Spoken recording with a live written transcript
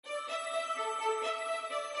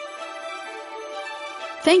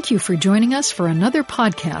Thank you for joining us for another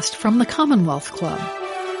podcast from the Commonwealth Club.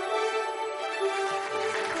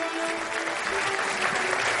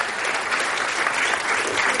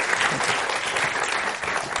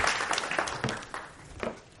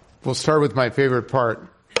 We'll start with my favorite part.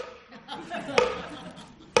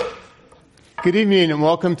 Good evening and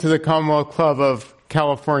welcome to the Commonwealth Club of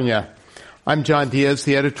California. I'm John Diaz,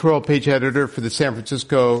 the editorial page editor for the San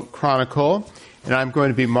Francisco Chronicle, and I'm going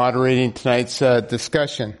to be moderating tonight's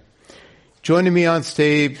discussion. Joining me on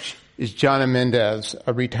stage is Jana Mendez,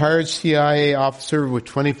 a retired CIA officer with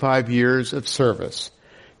 25 years of service.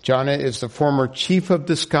 Jana is the former chief of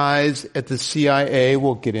disguise at the CIA.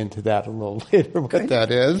 We'll get into that a little later, what that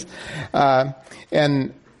is.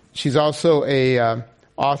 And she's also a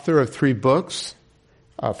author of 3 books,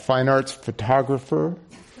 a fine arts photographer,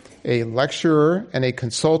 a lecturer, and a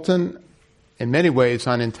consultant in many ways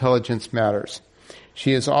on intelligence matters.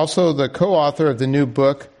 She is also the co-author of the new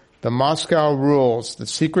book, The Moscow Rules, The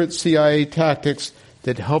Secret CIA Tactics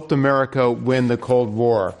That Helped America Win the Cold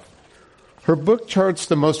War. Her book charts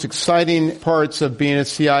the most exciting parts of being a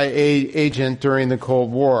CIA agent during the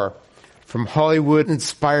Cold War, from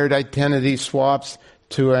Hollywood-inspired identity swaps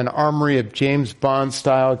to an armory of James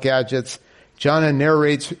Bond-style gadgets. Jana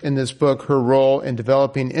narrates in this book her role in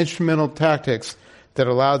developing instrumental tactics that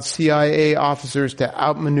allowed CIA officers to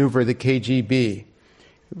outmaneuver the KGB.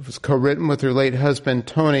 It was co-written with her late husband,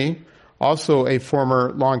 Tony, also a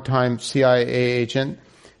former longtime CIA agent.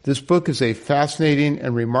 This book is a fascinating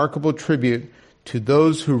and remarkable tribute to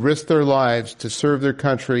those who risked their lives to serve their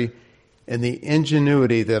country and the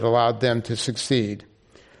ingenuity that allowed them to succeed.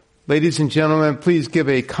 Ladies and gentlemen, please give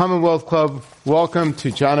a Commonwealth Club welcome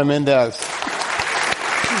to Jana Mendez.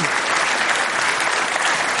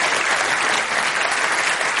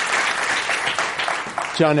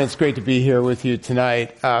 Jana, it's great to be here with you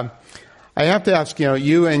tonight. I have to ask,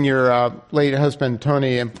 you and your late husband,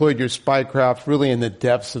 Tony, employed your spycraft really in the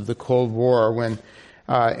depths of the Cold War when,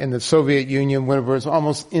 in the Soviet Union, when it was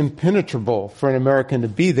almost impenetrable for an American to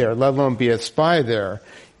be there, let alone be a spy there.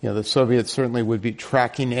 The Soviets certainly would be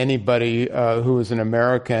tracking anybody who was an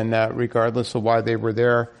American, regardless of why they were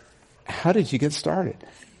there. How did you get started?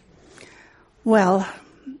 Well,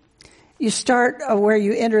 you start where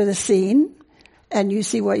you enter the scene, and you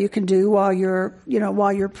see what you can do while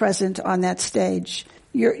you're present on that stage.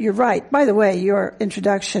 You're right. By the way, your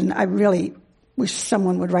introduction, I really wish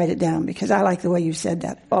someone would write it down because I like the way you said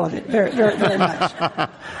that, all of it, very, very, very much.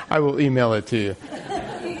 I will email it to you.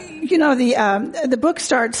 The book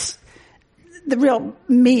starts, the real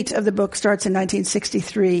meat of the book starts in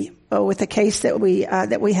 1963 with a case that we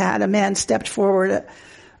had. A man stepped forward,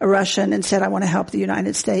 a Russian, and said, I want to help the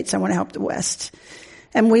United States. I want to help the West.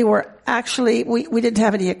 And we were actually, we didn't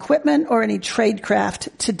have any equipment or any tradecraft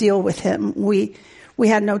to deal with him. We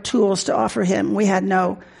had no tools to offer him. We had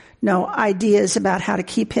no ideas about how to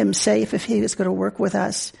keep him safe if he was going to work with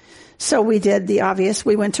us. So we did the obvious.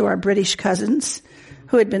 We went to our British cousins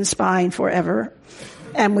who had been spying forever,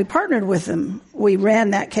 and we partnered with them. We ran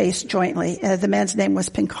that case jointly. The man's name was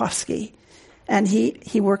Penkovsky, and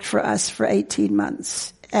he worked for us for 18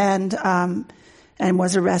 months. And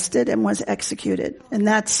was arrested and was executed. And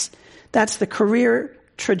that's the career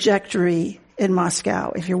trajectory in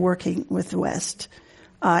Moscow if you're working with the West.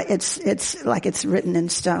 It's like it's written in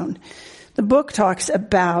stone. The book talks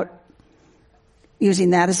about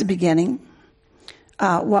using that as a beginning,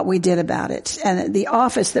 what we did about it. And the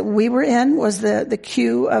office that we were in was the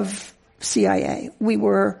Q of CIA. We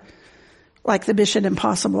were like the Mission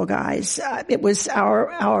Impossible guys. It was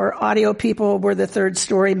our audio people were the third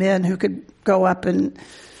story men who could go up and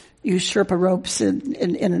use Sherpa ropes in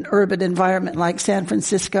an urban environment like San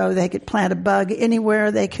Francisco. They could plant a bug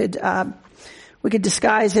anywhere. We could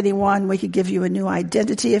disguise anyone. We could give you a new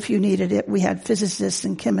identity if you needed it. We had physicists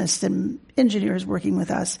and chemists and engineers working with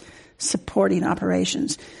us, supporting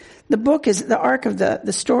operations. The book is, the arc of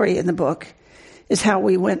the story in the book is how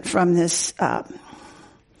we went from this,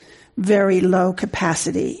 very low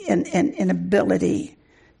capacity and ability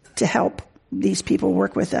to help these people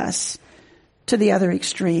work with us to the other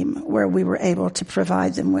extreme where we were able to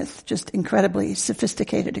provide them with just incredibly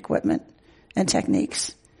sophisticated equipment and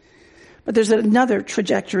techniques. But there's another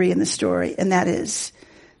trajectory in the story, and that is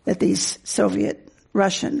that these Soviet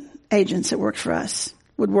Russian agents that worked for us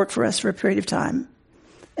would work for us for a period of time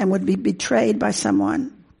and would be betrayed by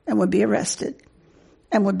someone and would be arrested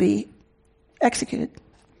and would be executed.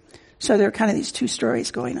 So there are kind of these two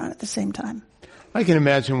stories going on at the same time. I can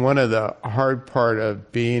imagine one of the hard part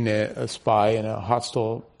of being a spy in a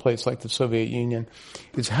hostile place like the Soviet Union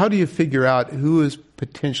is how do you figure out who is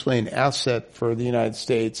potentially an asset for the United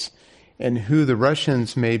States and who the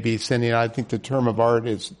Russians may be sending. I think the term of art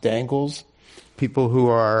is dangles, people who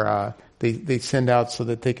are they send out so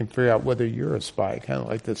that they can figure out whether you're a spy, kind of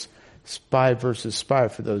like this Spy versus Spy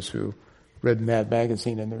for those who read Mad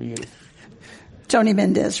Magazine in their youth. Tony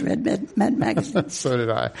Mendez read Mad Magazine. So did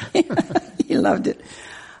I. He loved it.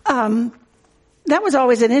 That was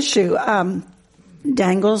always an issue.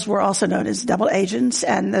 Dangles were also known as double agents,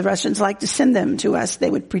 and the Russians liked to send them to us. They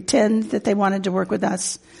would pretend that they wanted to work with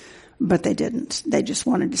us, but they didn't. They just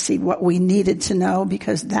wanted to see what we needed to know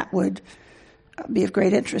because that would be of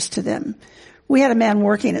great interest to them. We had a man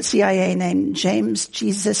working at CIA named James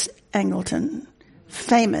Jesus Angleton,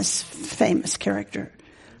 famous character.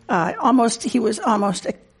 He was almost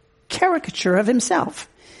a caricature of himself.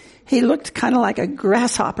 He looked kind of like a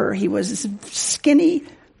grasshopper. He was skinny,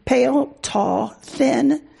 pale, tall,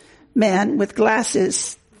 thin man with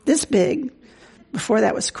glasses this big. Before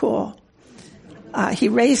that was cool. He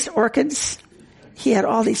raised orchids. He had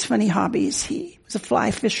all these funny hobbies. He was a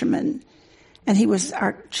fly fisherman. And he was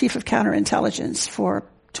our chief of counterintelligence for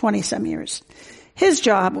 20-some years. His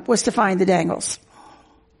job was to find the dangles.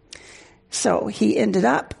 So he ended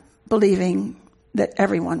up believing that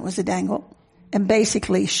everyone was a dangle and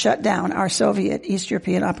basically shut down our Soviet East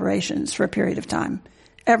European operations for a period of time.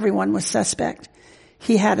 Everyone was suspect.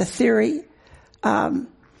 He had a theory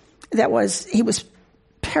he was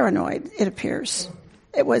paranoid, it appears.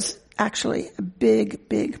 It was actually a big,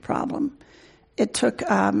 big problem. It took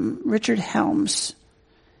Richard Helms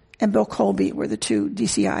and Bill Colby were the two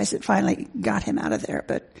DCIs that finally got him out of there,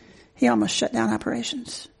 but he almost shut down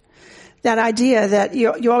operations. That idea that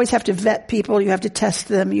you always have to vet people, you have to test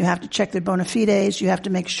them, you have to check their bona fides, you have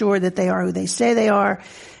to make sure that they are who they say they are,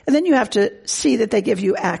 and then you have to see that they give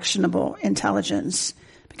you actionable intelligence.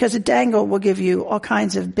 Because a dangle will give you all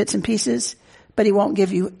kinds of bits and pieces, but he won't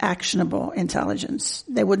give you actionable intelligence.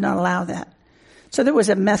 They would not allow that. So there was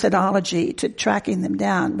a methodology to tracking them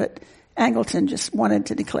down, but Angleton just wanted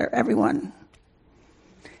to declare everyone,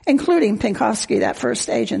 including Penkovsky, that first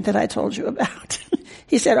agent that I told you about.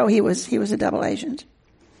 He said, he was a double agent.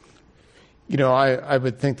 You know, I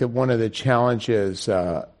would think that one of the challenges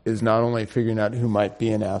is not only figuring out who might be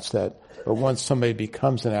an asset, but once somebody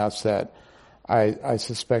becomes an asset, I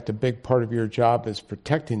suspect a big part of your job is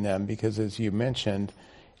protecting them because, as you mentioned,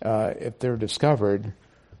 if they're discovered,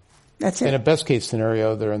 that's it. In a best-case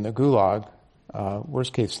scenario, they're in the gulag.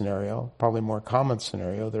 Worst-case scenario, probably more common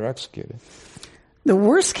scenario, they're executed. The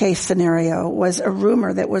worst-case scenario was a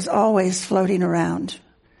rumor that was always floating around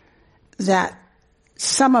that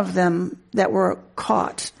some of them that were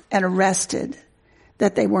caught and arrested,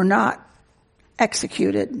 that they were not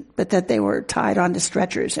executed, but that they were tied onto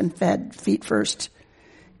stretchers and fed feet first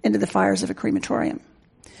into the fires of a crematorium.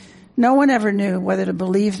 No one ever knew whether to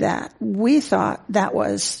believe that. We thought that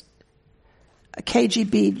was a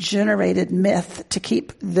KGB-generated myth to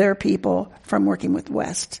keep their people from working with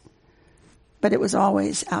West. But it was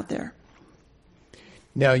always out there.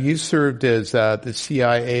 Now, you served as the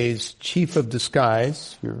CIA's chief of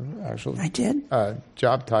disguise, your actual I did.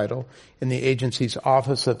 Job title, in the agency's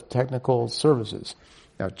Office of Technical Services.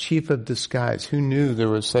 Now, chief of disguise, who knew there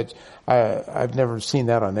was such... I've never seen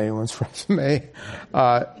that on anyone's resume.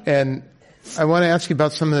 And I want to ask you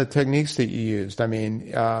about some of the techniques that you used,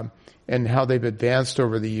 and how they've advanced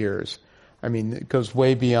over the years. I mean, it goes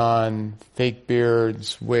way beyond fake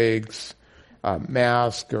beards, wigs,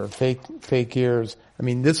 mask, or fake ears. I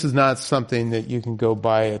mean, this is not something that you can go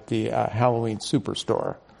buy at the Halloween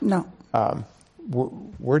superstore. No.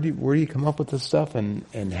 Where do you come up with this stuff,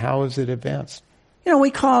 and how is it advanced? You know,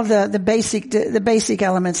 we call the basic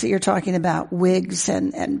elements that you're talking about wigs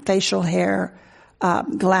and facial hair,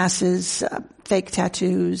 glasses, fake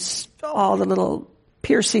tattoos, all the little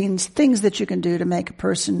piercings, things that you can do to make a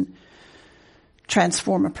person,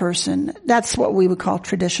 transform a person. That's what we would call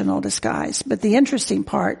traditional disguise. But the interesting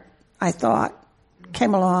part, I thought,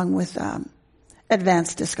 came along with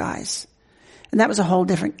advanced disguise. And that was a whole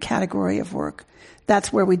different category of work.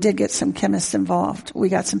 That's where we did get some chemists involved. We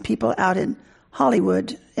got some people out in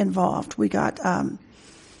Hollywood involved. We had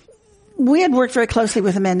worked very closely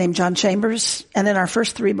with a man named John Chambers, and in our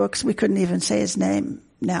first 3 books, we couldn't even say his name.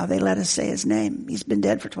 Now they let us say his name. He's been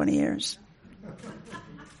dead for 20 years.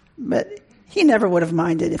 But he never would have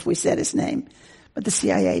minded if we said his name, but the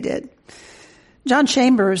CIA did. John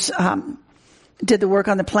Chambers did the work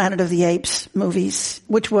on the Planet of the Apes movies,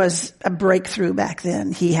 which was a breakthrough back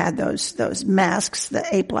then. He had those masks, the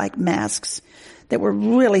ape-like masks, that were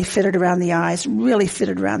really fitted around the eyes, really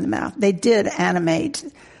fitted around the mouth. They did animate.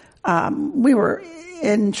 We were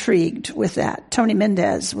intrigued with that. Tony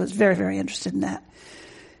Mendez was very, very interested in that.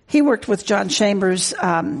 He worked with John Chambers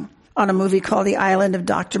on a movie called The Island of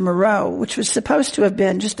Dr. Moreau, which was supposed to have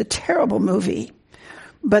been just a terrible movie.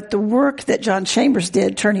 But the work that John Chambers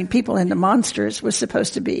did, turning people into monsters, was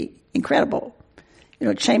supposed to be incredible.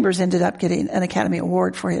 Chambers ended up getting an Academy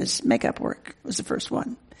Award for his makeup work. It was the first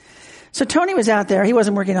one. So Tony was out there. He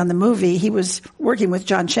wasn't working on the movie. He was working with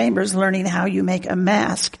John Chambers, learning how you make a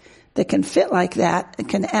mask that can fit like that and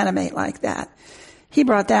can animate like that. He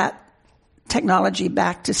brought that technology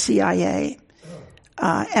back to CIA.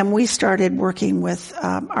 And we started working with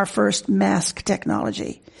our first mask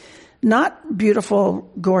technology. Not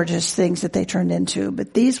beautiful, gorgeous things that they turned into,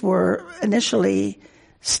 but these were initially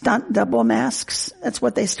stunt double masks. That's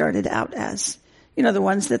what they started out as. The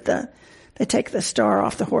ones that they take the star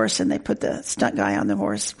off the horse and they put the stunt guy on the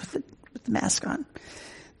horse with the mask on.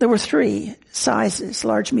 There were 3 sizes,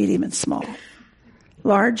 large, medium, and small.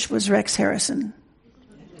 Large was Rex Harrison.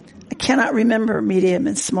 I cannot remember medium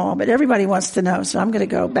and small, but everybody wants to know, so I'm going to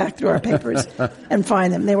go back through our papers and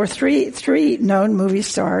find them. They were three known movie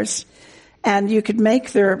stars, and you could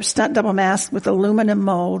make their stunt double mask with aluminum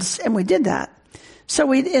molds, and we did that. So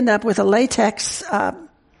we'd end up with a latex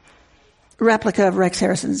replica of Rex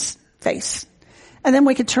Harrison's face. And then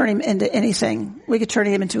we could turn him into anything. We could turn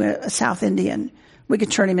him into a South Indian. We could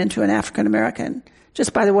turn him into an African American.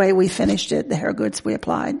 Just by the way we finished it, the hair goods we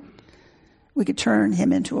applied. We could turn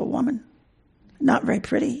him into a woman. Not very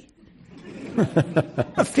pretty.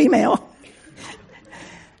 A female.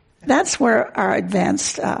 That's where our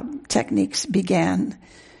advanced techniques began.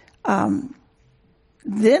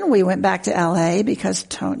 Then we went back to LA because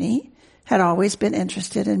Tony had always been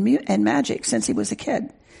interested in magic since he was a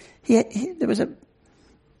kid. There was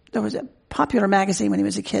a popular magazine when he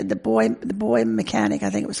was a kid, the Boy Mechanic, I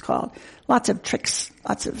think it was called. Lots of tricks,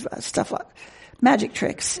 lots of stuff like magic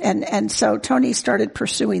tricks. And so Tony started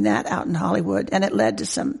pursuing that out in Hollywood, and it led to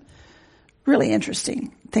some really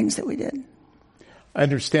interesting things that we did. I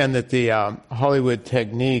understand that the Hollywood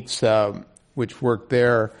techniques, which work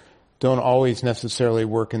there, don't always necessarily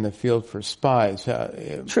work in the field for spies.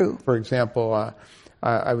 True. For example,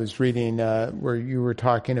 I was reading where you were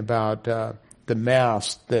talking about the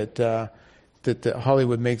mask that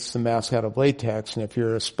Hollywood makes the mask out of latex, and if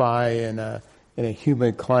you're a spy in a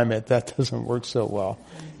humid climate, that doesn't work so well.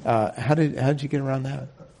 How did you get around that?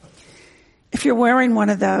 If you're wearing one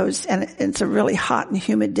of those and it's a really hot and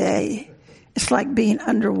humid day, it's like being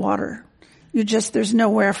underwater. There's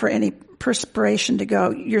nowhere for any perspiration to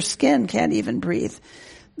go. Your skin can't even breathe.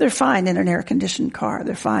 They're fine in an air-conditioned car.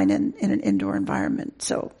 They're fine in an indoor environment.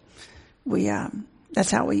 So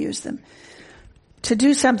that's how we use them. To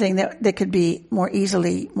do something that could be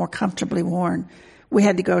more comfortably worn, we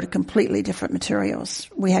had to go to completely different materials.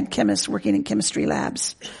 We had chemists working in chemistry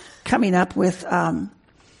labs coming up with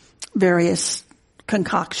various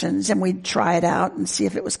concoctions, and we'd try it out and see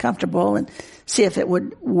if it was comfortable and see if it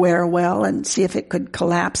would wear well and see if it could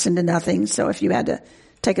collapse into nothing. So if you had to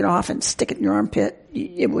take it off and stick it in your armpit,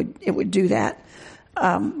 it would do that.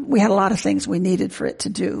 We had a lot of things we needed for it to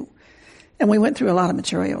do, and we went through a lot of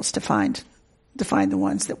materials to find the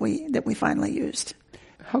ones that we finally used.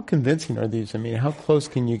 How convincing are these? I mean, how close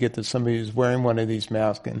can you get to somebody who's wearing one of these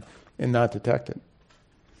masks and not detect it?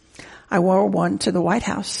 I wore one to the White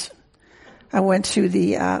House. I went to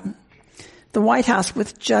the White House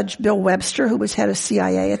with Judge Bill Webster, who was head of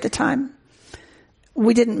CIA at the time.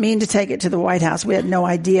 We didn't mean to take it to the White House. We had no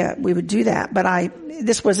idea we would do that. But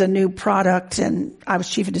this was a new product, and I was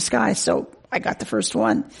chief of disguise, so I got the first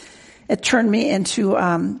one. It turned me into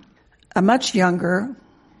a much younger,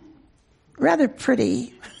 rather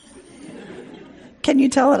pretty. Can you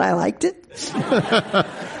tell that I liked it?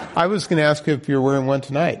 I was going to ask you if you're wearing one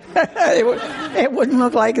tonight. It wouldn't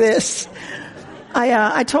look like this.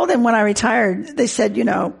 I told them when I retired, they said,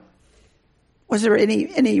 was there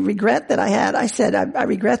any regret that I had? I said, I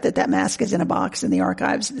regret that mask is in a box in the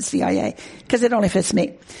archives of the CIA because it only fits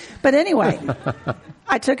me. But anyway,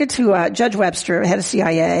 I took it to Judge Webster, head of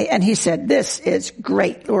CIA, and he said, this is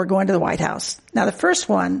great. We're going to the White House. Now, the first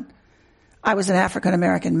one, I was an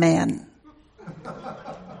African-American man.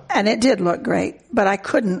 And it did look great, but I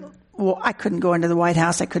couldn't go into the White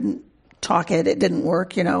House. I couldn't talk it. It didn't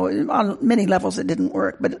work, on many levels it didn't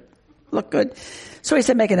work, but it looked good. So he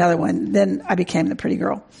said, make another one. Then I became the pretty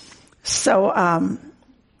girl. So,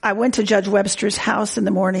 I went to Judge Webster's house in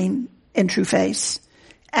the morning in true face,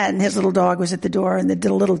 and his little dog was at the door, and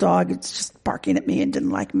the little dog was just barking at me and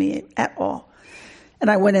didn't like me at all.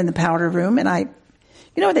 And I went in the powder room, and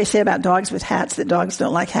you know what they say about dogs with hats, that dogs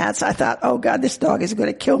don't like hats? I thought, oh God, this dog is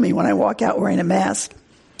going to kill me when I walk out wearing a mask.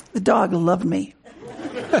 The dog loved me.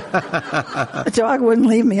 The dog wouldn't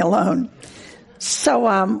leave me alone.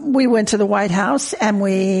 So we went to the White House, and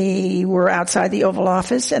we were outside the Oval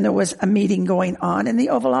Office, and there was a meeting going on in the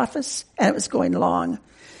Oval Office, and it was going long.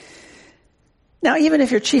 Now, even if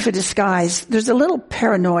you're chief of disguise, there's a little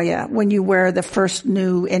paranoia when you wear the first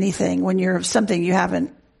new anything, when you're something you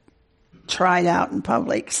haven't tried out in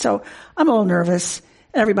public. So I'm a little nervous,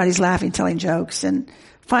 and everybody's laughing, telling jokes, and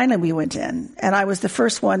finally we went in, and I was the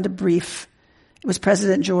first one to brief. It was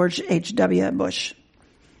President George H.W. Bush.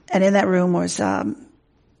 And in that room was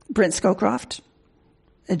Brent Scowcroft,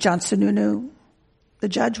 and John Sununu. The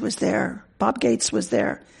judge was there. Bob Gates was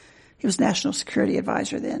there. He was National Security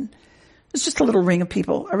Advisor then. It was just a little ring of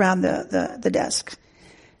people around the desk.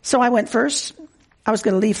 So I went first. I was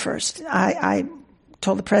going to leave first. I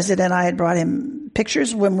told the president I had brought him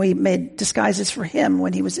pictures when we made disguises for him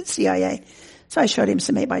when he was at CIA. So I showed him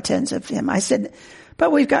some 8x10s of him. I said,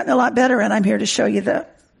 but we've gotten a lot better, and I'm here to show you the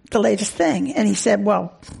latest thing. And he said,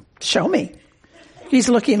 well, show me. He's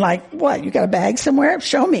looking like, what, you got a bag somewhere?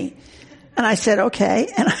 Show me. And I said,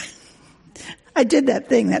 okay. And I did that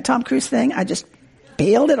thing, that Tom Cruise thing. I just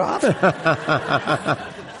peeled it off.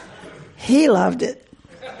 He loved it.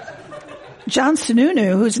 John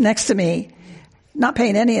Sununu, who's next to me, not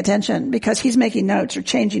paying any attention because he's making notes or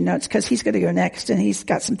changing notes because he's going to go next and he's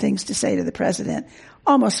got some things to say to the president,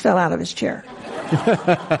 almost fell out of his chair.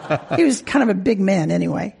 He was kind of a big man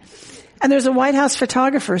anyway. And there's a White House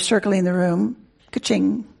photographer circling the room.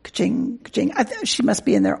 Ka-ching, ka-ching, ka-ching. She must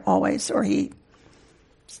be in there always, or he.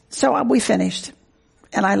 So we finished,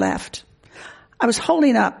 and I left. I was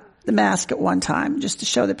holding up the mask at one time just to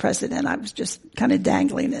show the president. I was just kind of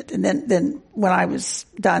dangling it. And then when I was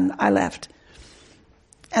done, I left.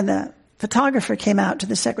 And the photographer came out to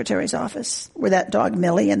the secretary's office where that dog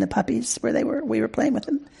Millie and the puppies, where we were playing with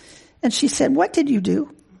them. And she said, what did you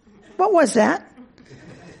do? What was that?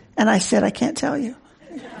 And I said, I can't tell you.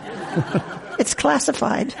 It's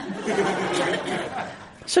classified.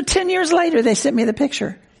 So 10 years later, they sent me the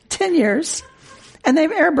picture. 10 years. And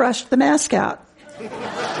they've airbrushed the mask out. Oh,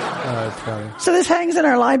 that's funny. So this hangs in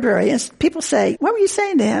our library. And people say, what were you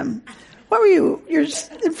saying to him? What were you? You're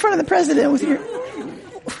in front of the president with your...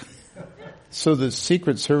 So the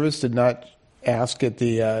Secret Service did not ask at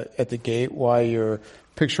the gate why your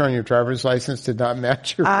picture on your driver's license did not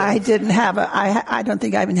match your... I didn't have I don't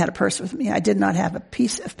think I even had a purse with me. I did not have a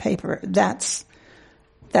piece of paper. That's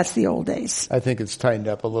the old days. I think it's tightened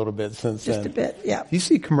up a little bit since then. Just a bit, yeah. Do you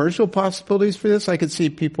see commercial possibilities for this? I could see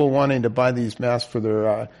people wanting to buy these masks for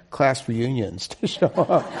their class reunions to show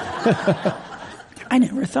up. I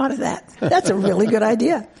never thought of that. That's a really good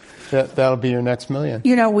idea. That'll be your next million.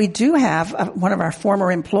 You know, we do have one of our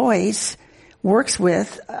former employees works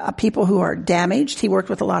with people who are damaged. He worked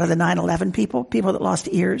with a lot of the 9/11 people that lost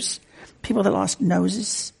ears, people that lost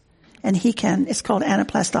noses. And it's called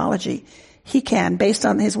anaplastology. He can, based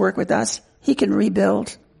on his work with us, he can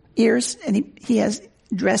rebuild ears, and he has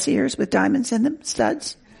dress ears with diamonds in them,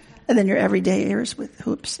 studs, and then your everyday ears with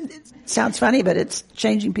hoops. It sounds funny, but it's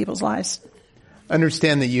changing people's lives.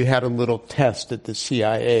 Understand that you had a little test at the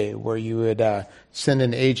CIA where you would send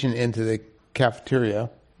an agent into the cafeteria.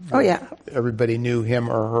 Oh, yeah. Everybody knew him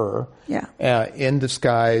or her. Yeah. In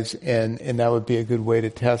disguise, and that would be a good way to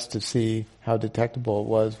test to see how detectable it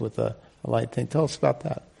was with a light thing. Tell us about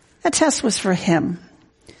that. That test was for him.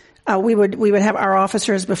 We would have our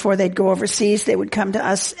officers, before they'd go overseas, they would come to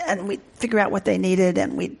us and we'd figure out what they needed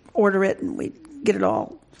and we'd order it and we'd get it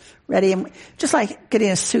all ready. And just like getting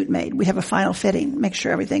a suit made, we'd have a final fitting, make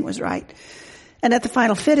sure everything was right. And at the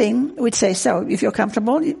final fitting, we'd say, so you feel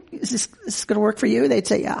comfortable? Is this going to work for you? They'd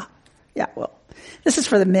say, yeah. Yeah, well, this is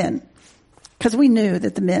for the men. Because we knew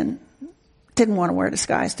that the men didn't want to wear a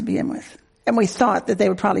disguise to begin with. And we thought that they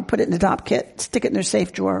would probably put it in the top kit, stick it in their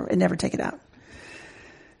safe drawer, and never take it out.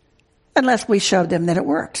 Unless we showed them that it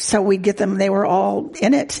worked. So we'd get them, they were all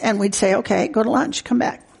in it, and we'd say, okay, go to lunch, come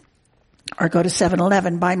back. Or go to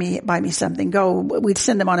 7-Eleven, buy me something. We'd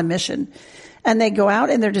send them on a mission. And they go out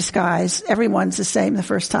in their disguise. Everyone's the same the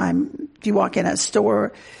first time. If you walk in a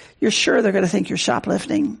store, you're sure they're going to think you're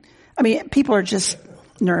shoplifting. I mean, people are just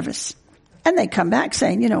nervous. And they come back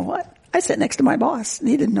saying, you know what? I sat next to my boss, and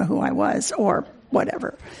he didn't know who I was, or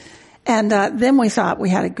whatever. And then we thought we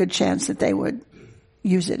had a good chance that they would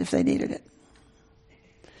use it if they needed it.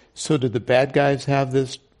 So did the bad guys have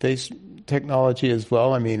this face technology as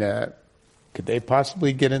well? I mean, could they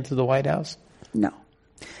possibly get into the White House? No.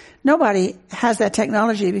 Nobody has that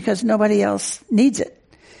technology because nobody else needs it.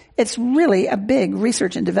 It's really a big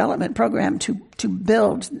research and development program to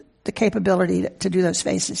build the capability to do those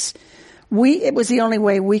faces. It was the only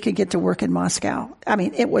way we could get to work in Moscow. I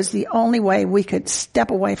mean, it was the only way we could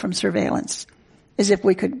step away from surveillance, is if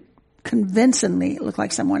we could convincingly look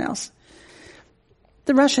like someone else.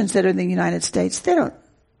 The Russians that are in the United States, they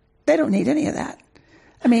don't need any of that.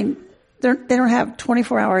 I mean, they don't have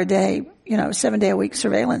 24-hour a day, 7-day a week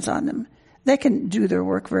surveillance on them. They can do their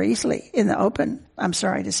work very easily in the open, I'm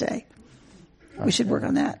sorry to say. We should work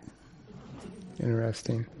on that.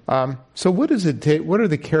 Interesting. So what does it take? What are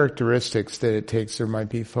the characteristics that it takes? There might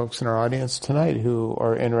be folks in our audience tonight who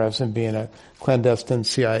are interested in being a clandestine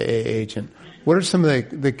CIA agent. What are some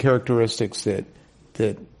of the characteristics that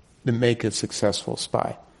make a successful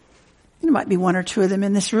spy? There might be one or two of them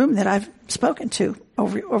in this room that I've spoken to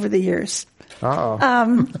over the years.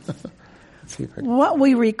 What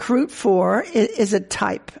we recruit for is a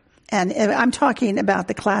type. And I'm talking about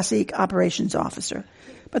the classic operations officer.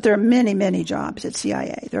 But there are many, many jobs at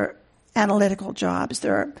CIA. There are analytical jobs.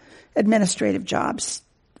 There are administrative jobs.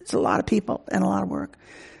 It's a lot of people and a lot of work.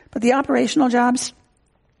 But the operational jobs,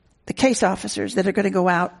 the case officers that are going to go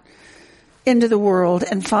out into the world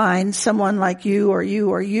and find someone like you or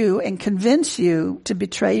you or you and convince you to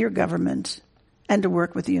betray your government and to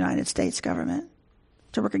work with the United States government,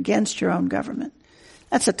 to work against your own government.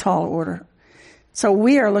 That's a tall order. So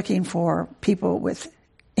we are looking for people with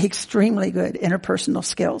extremely good interpersonal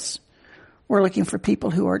skills. We're looking for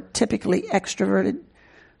people who are typically extroverted,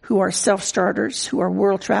 who are self-starters, who are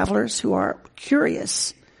world travelers, who are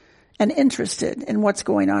curious and interested in what's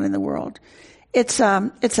going on in the world. It's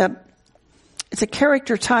a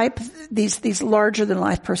character type, these larger than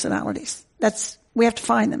life personalities. We have to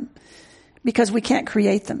find them because we can't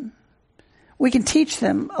create them. We can teach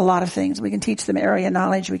them a lot of things. We can teach them area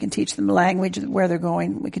knowledge. We can teach them language, where they're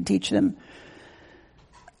going. We can teach them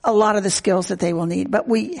a lot of the skills that they will need. But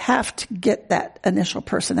we have to get that initial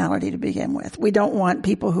personality to begin with. We don't want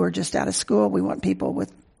people who are just out of school. We want people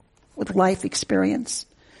with life experience.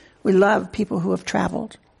 We love people who have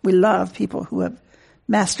traveled. We love people who have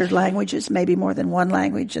mastered languages, maybe more than one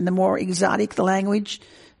language. And the more exotic the language,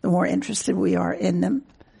 the more interested we are in them.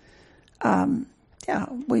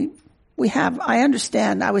 We have, I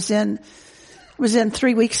understand, I was in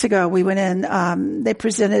 3 weeks ago. We went in, they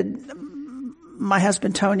presented my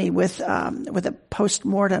husband Tony with a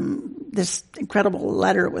post-mortem, this incredible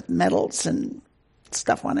letter with medals and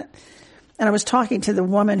stuff on it. And I was talking to the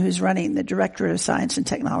woman who's running the Directorate of Science and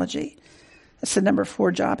Technology. That's the number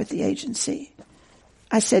 4 job at the agency.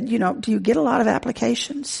 I said, do you get a lot of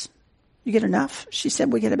applications? You get enough? She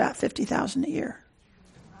said, we get about 50,000 a year.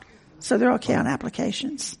 So they're okay on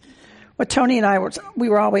applications. What Tony and I we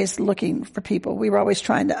were always looking for people. We were always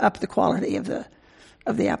trying to up the quality of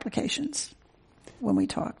the applications when we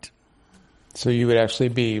talked. So you would actually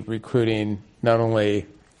be recruiting not only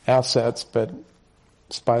assets, but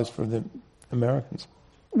spies for the Americans.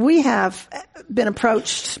 We have been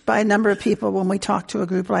approached by a number of people when we talk to a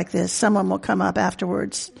group like this. Someone will come up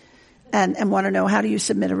afterwards and want to know, how do you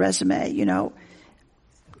submit a resume?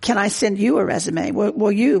 Can I send you a resume?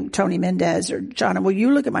 Will you, Tony Mendez or John, will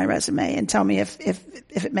you look at my resume and tell me if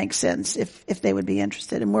it makes sense, if they would be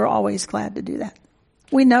interested? And we're always glad to do that.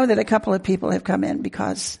 We know that a couple of people have come in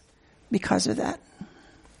because of that.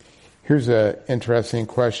 Here's an interesting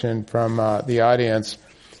question from the audience,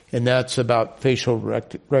 and that's about facial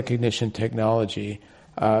recognition technology.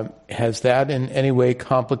 Has that in any way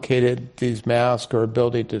complicated these masks or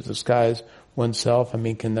ability to disguise oneself? I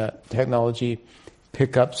mean, can that technology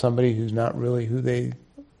pick up somebody who's not really who they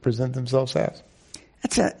present themselves as?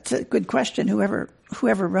 It's a good question, whoever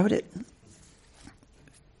wrote it.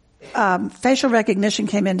 Facial recognition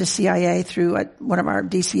came into CIA through one of our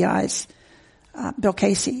DCIs, Bill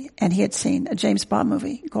Casey, and he had seen a James Bond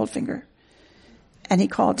movie, Goldfinger. And he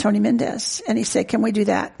called Tony Mendez, and he said, can we do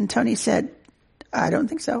that? And Tony said, I don't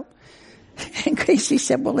think so. And Casey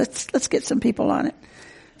said, well, let's get some people on it.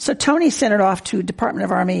 So Tony sent it off to Department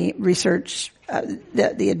of Army Research,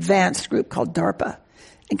 the advanced group called DARPA,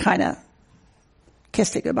 and kind of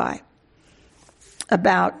kissed it goodbye.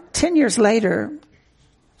 About 10 years later,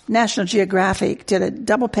 National Geographic did a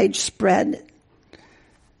double-page spread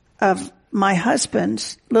of my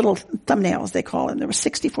husband's little thumbnails, they call them. There were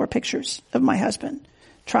 64 pictures of my husband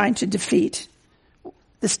trying to defeat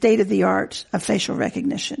the state-of-the-art of facial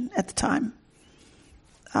recognition at the time,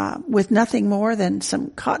 with nothing more than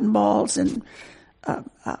some cotton balls and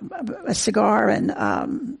a cigar and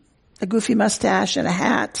a goofy mustache and a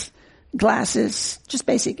hat, glasses, just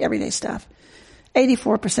basic everyday stuff.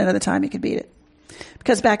 84% of the time he could beat it.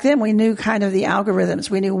 Because back then we knew kind of the algorithms.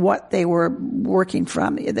 We knew what they were working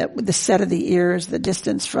from, the set of the ears, the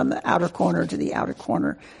distance from the outer corner to the outer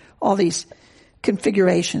corner, all these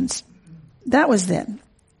configurations. That was then.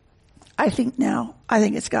 I think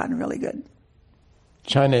it's gotten really good.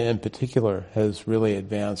 China in particular has really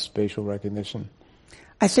advanced facial recognition?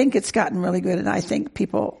 I think it's gotten really good, and I think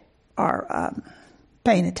people are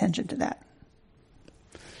paying attention to that.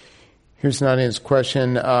 Here's an audience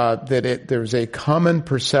question, there's a common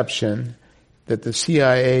perception that the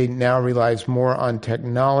CIA now relies more on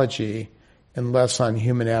technology and less on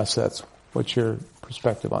human assets. What's your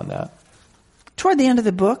perspective on that? Toward the end of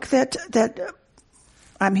the book that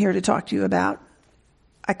I'm here to talk to you about,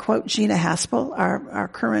 I quote Gina Haspel, our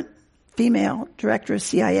current female director of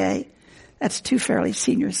CIA. That's two fairly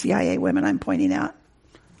senior CIA women I'm pointing out,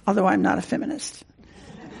 although I'm not a feminist.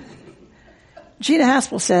 Gina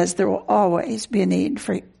Haspel says there will always be a need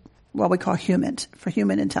for what we call human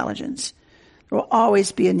intelligence. There will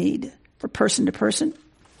always be a need for person to person,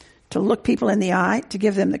 to look people in the eye, to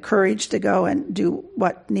give them the courage to go and do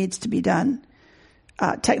what needs to be done.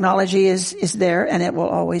 Technology is there, and it will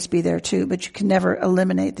always be there too, but you can never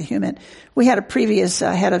eliminate the human. We had a previous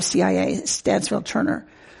head of CIA, Stansfield Turner,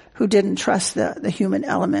 who didn't trust the human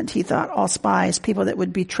element. He thought all spies, people that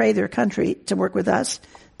would betray their country to work with us,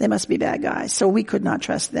 they must be bad guys. So we could not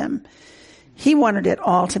trust them. He wanted it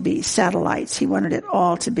all to be satellites. He wanted it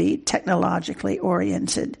all to be technologically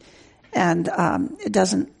oriented. And it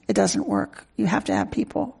doesn't work. You have to have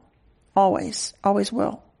people. Always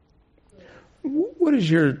will. What is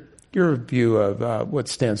your view of what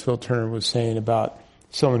Stansfield Turner was saying about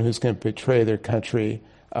someone who's going to betray their country?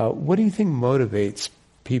 What do you think motivates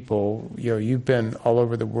people? You've been all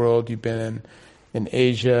over the world. You've been in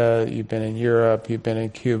Asia. You've been in Europe. You've been in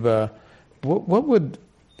Cuba. What would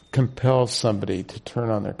compel somebody to turn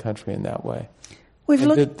on their country in that way?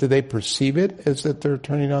 Do they perceive it as that they're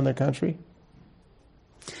turning on their country?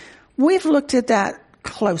 We've looked at that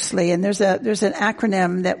closely, and there's an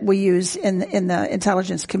acronym that we use in the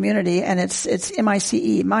intelligence community, and it's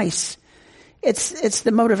MICE, MICE. It's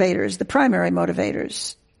the motivators, the primary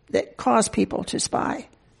motivators that cause people to spy,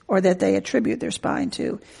 or that they attribute their spying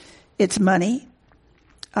to. It's money,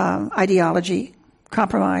 ideology,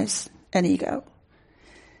 compromise, and ego.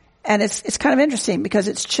 And it's kind of interesting because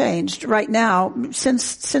it's changed right now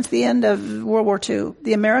since the end of World War II.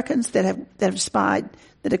 The Americans that have spied,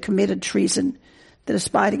 that have committed treason, that have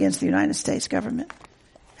spied against the United States government,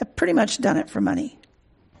 have pretty much done it for money.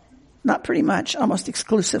 Not pretty much, almost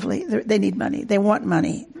exclusively. They need money. They want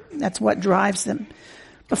money. That's what drives them.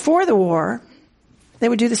 Before the war, they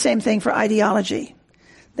would do the same thing for ideology.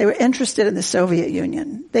 They were interested in the Soviet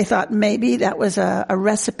Union. They thought maybe that was a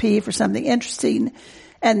recipe for something interesting,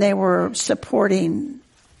 and they were supporting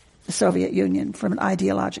the Soviet Union from an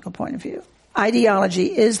ideological point of view.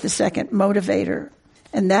 Ideology is the second motivator,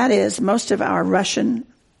 and that is most of our Russian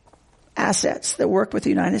assets that work with the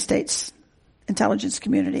United States intelligence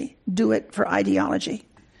community do it for ideology.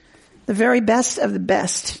 The very best of the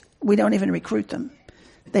best, we don't even recruit them.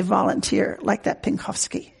 They volunteer, like that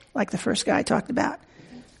Pinkovsky, like the first guy I talked about.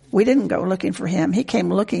 We didn't go looking for him. He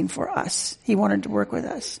came looking for us. He wanted to work with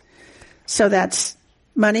us. So that's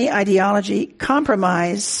money, ideology,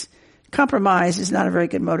 compromise. Compromise is not a very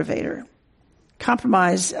good motivator.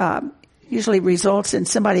 Compromise usually results in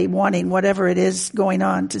somebody wanting whatever it is going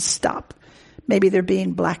on to stop. Maybe they're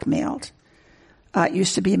being blackmailed. It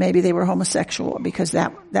used to be maybe they were homosexual because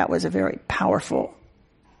that was a very powerful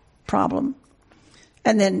problem.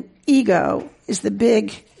 And then ego is the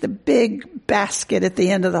big basket at the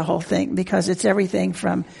end of the whole thing, because it's everything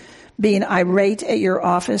from being irate at your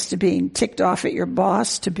office to being ticked off at your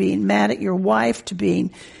boss to being mad at your wife to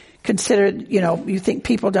being considered, you think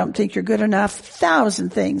people don't think you're good enough.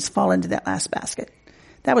 1,000 things fall into that last basket.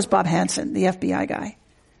 That was Bob Hansen, the FBI guy.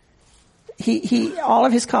 All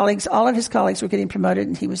of his colleagues were getting promoted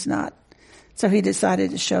and he was not. So he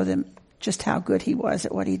decided to show them just how good he was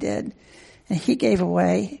at what he did. And he gave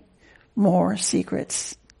away more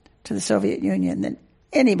secrets to the Soviet Union than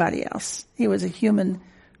anybody else. He was a human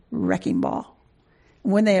wrecking ball.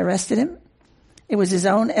 When they arrested him, it was his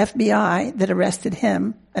own FBI that arrested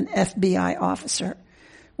him, an FBI officer.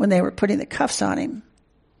 When they were putting the cuffs on him,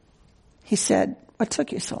 he said, "What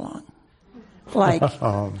took you so long?"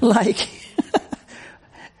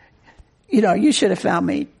 You should have found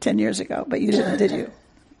me 10 years ago, but you didn't, did you?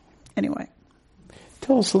 Anyway.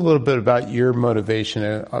 Tell us a little bit about your motivation,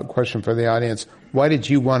 a question for the audience. Why did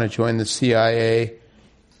you want to join the CIA,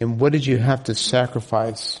 and what did you have to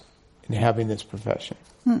sacrifice in having this profession?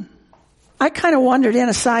 I kind of wandered in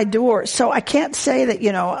a side door, so I can't say that,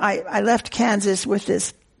 I left Kansas with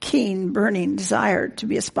this keen, burning desire to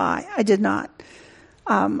be a spy. I did not.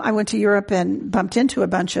 I went to Europe and bumped into a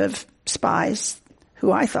bunch of spies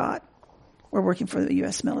who I thought were working for the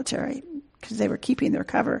U.S. military because they were keeping their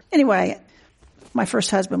cover. Anyway, My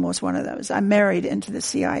first husband was one of those. I married into the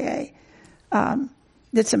CIA,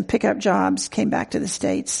 did some pickup jobs, came back to the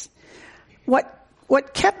States.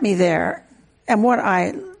 What kept me there and what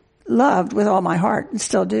I loved with all my heart and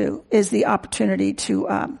still do is the opportunity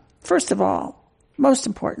to, first of all, most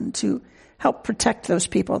important, to help protect those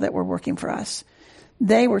people that were working for us.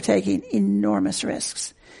 They were taking enormous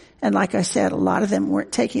risks. And like I said, a lot of them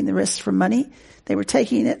weren't taking the risks for money. They were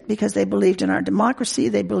taking it because they believed in our democracy.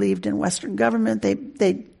 They believed in Western government.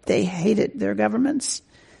 They hated their governments.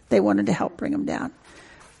 They wanted to help bring them down.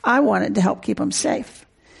 I wanted to help keep them safe.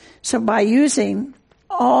 So by using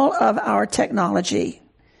all of our technology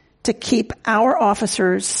to keep our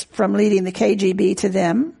officers from leading the KGB to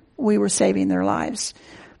them, we were saving their lives.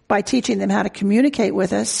 By teaching them how to communicate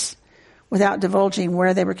with us without divulging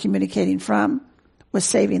where they were communicating from was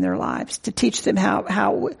saving their lives. To teach them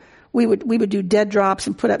how we would do dead drops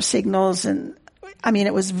and put up signals, and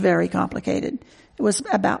it was very complicated. It was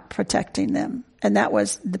about protecting them, and that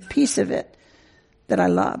was the piece of it that I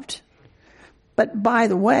loved. But by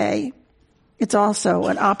the way, it's also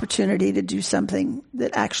an opportunity to do something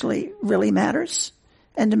that actually really matters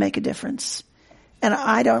and to make a difference. And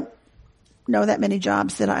I don't know that many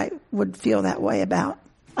jobs that I would feel that way about.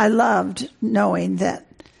 I loved knowing that,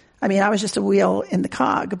 I was just a wheel in the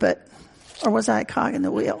cog, or was I a cog in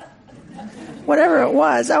the wheel? Whatever it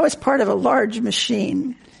was, I was part of a large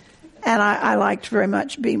machine, and I liked very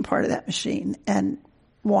much being part of that machine and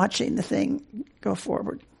watching the thing go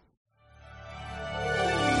forward.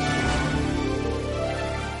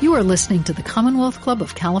 You are listening to the Commonwealth Club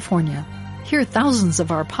of California. Hear thousands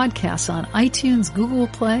of our podcasts on iTunes, Google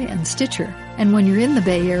Play, and Stitcher. And when you're in the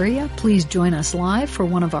Bay Area, please join us live for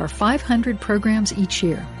one of our 500 programs each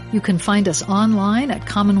year. You can find us online at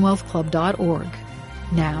commonwealthclub.org.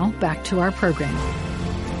 Now, back to our program.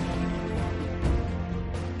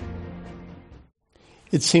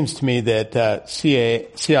 It seems to me that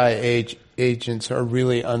CIA agents are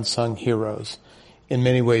really unsung heroes. In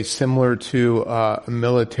many ways, similar to a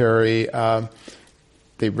military,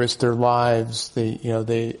 they risk their lives.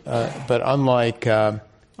 But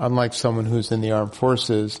unlike someone who's in the armed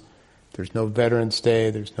forces, there's no Veterans Day,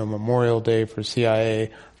 there's no Memorial Day for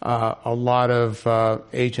CIA. A lot of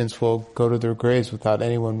agents will go to their graves without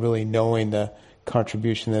anyone really knowing the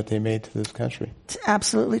contribution that they made to this country. It's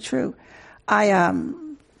absolutely true. In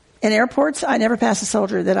airports, I never pass a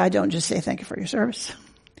soldier that I don't just say thank you for your service.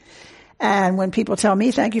 And when people tell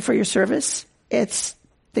me thank you for your service, it's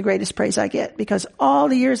the greatest praise I get, because all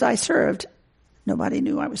the years I served, nobody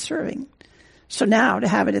knew I was serving. So now to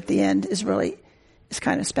have it at the end is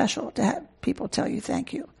kind of special, to have people tell you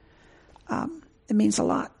thank you. It means a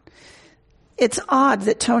lot. It's odd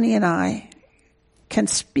that Tony and I can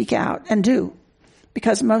speak out and do,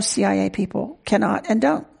 because most CIA people cannot and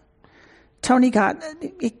don't. Tony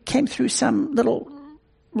it came through some little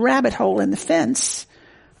rabbit hole in the fence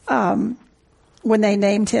when they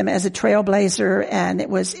named him as a trailblazer, and it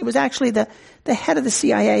was actually the head of the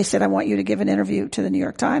CIA said, I want you to give an interview to the New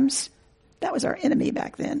York Times. That was our enemy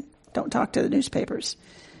back then. Don't talk to the newspapers.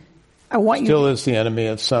 Still is the enemy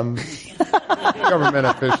of some government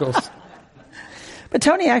officials. But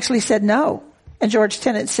Tony actually said no. And George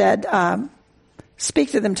Tenet said,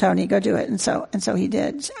 speak to them, Tony, go do it. And so he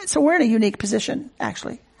did. So we're in a unique position,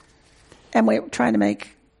 actually. And we're trying to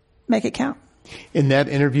make it count. And that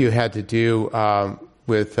interview had to do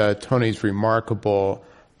with Tony's remarkable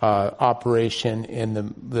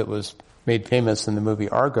operation that was made famous in the movie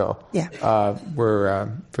Argo. Yeah.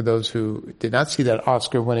 Where, for those who did not see that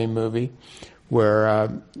Oscar-winning movie,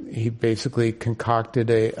 where he basically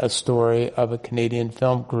concocted a story of a Canadian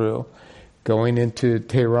film crew going into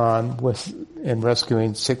Tehran and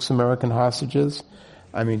rescuing 6 American hostages.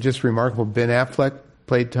 Just remarkable. Ben Affleck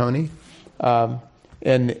played Tony. And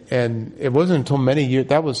it wasn't until many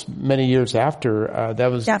years after,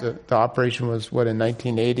 the operation was, in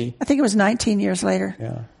 1980? I think it was 19 years later.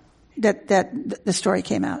 Yeah. That the story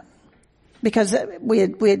came out, because we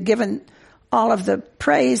had given all of the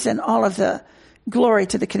praise and all of the glory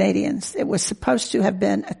to the Canadians. It was supposed to have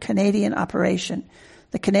been a Canadian operation.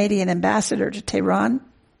 The Canadian ambassador to Tehran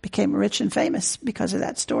became rich and famous because of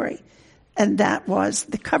that story, and that was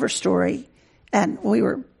the cover story, and we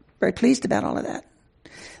were very pleased about all of that.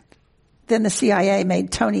 Then the CIA made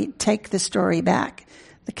Tony take the story back.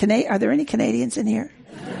 Are there any Canadians in here?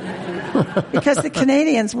 Because the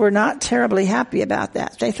Canadians were not terribly happy about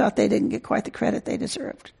that. They thought they didn't get quite the credit they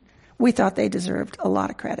deserved. We thought they deserved a lot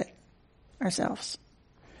of credit ourselves.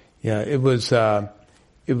 Yeah, it was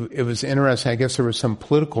interesting. I guess there was some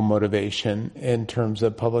political motivation in terms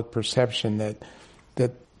of public perception that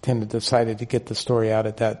Tenet decided to get the story out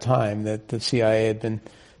at that time, that the CIA had been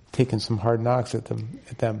taking some hard knocks at them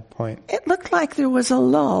at that point? It looked like there was a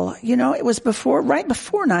lull. It was right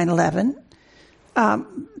before 9/11.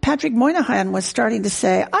 Patrick Moynihan was starting to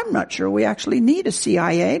say, I'm not sure we actually need a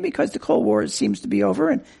CIA because the Cold War seems to be over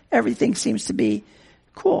and everything seems to be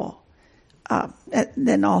cool.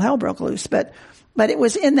 Then all hell broke loose. But it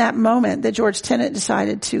was in that moment that George Tenet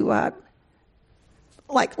decided to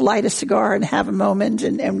light a cigar and have a moment,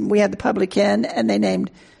 and we had the public in, and they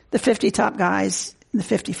named the 50 top guys in the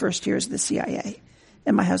 51st years of the CIA.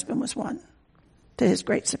 And my husband was one, to his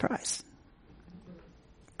great surprise.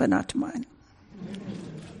 But not to mine.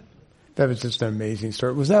 That was just an amazing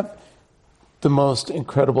story. Was that the most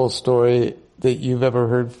incredible story that you've ever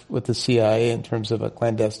heard with the CIA in terms of a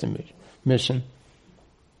clandestine mission?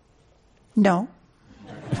 No.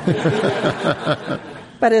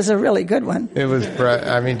 But it's a really good one. It was,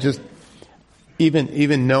 just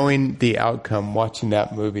even knowing the outcome, watching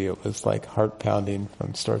that movie, it was like heart-pounding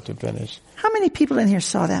from start to finish. How many people in here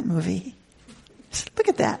saw that movie? Look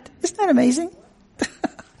at that. Isn't that amazing?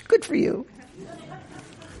 Good for you.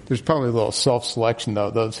 There's probably a little self-selection,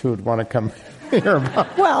 though, those who would want to come hear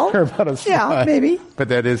about a spy. Yeah, maybe. But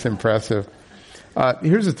that is impressive.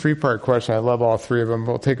 Here's a 3-part question. I love all 3 of them.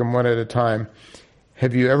 We'll take them one at a time.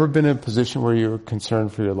 Have you ever been in a position where you were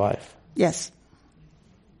concerned for your life? Yes.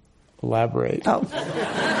 Elaborate. Oh.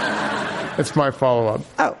 That's my follow-up.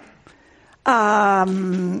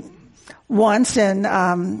 Oh. Once in,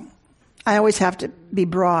 I always have to be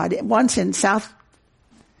broad. Once in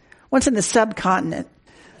the subcontinent,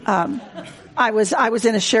 I was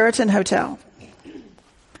in a Sheraton hotel.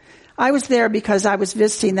 I was there because I was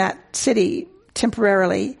visiting that city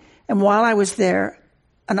temporarily, and while I was there,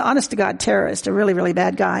 an honest-to-God terrorist, a really, really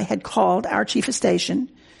bad guy, had called our chief of station,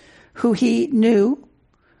 who he knew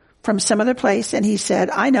from some other place, and he said,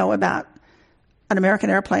 I know about an American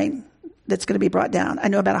airplane that's going to be brought down. I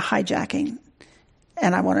know about a hijacking,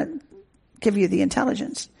 and I want to give you the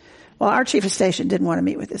intelligence. Well, our chief of station didn't want to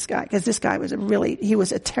meet with this guy, because this guy was he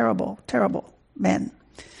was a terrible, terrible man.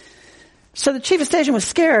 So the chief of station was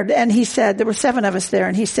scared, and he said, there were 7 of us there,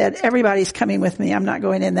 and he said, everybody's coming with me. I'm not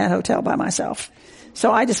going in that hotel by myself.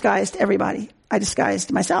 So I disguised everybody. I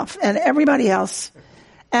disguised myself and everybody else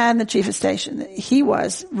and the chief of station. He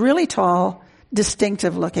was really tall,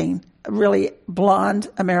 distinctive looking, really blonde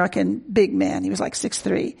American big man. He was like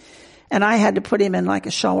 6'3". And I had to put him in like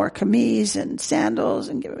a shalwar kameez and sandals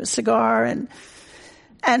and give him a cigar.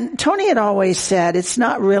 And Tony had always said, it's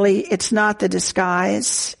not the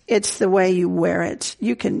disguise. It's the way you wear it.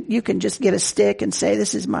 You can just get a stick and say,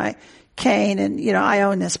 this is my cane, and I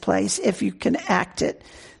own this place, if you can act it.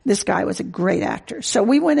 This guy was a great actor. So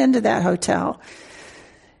we went into that hotel,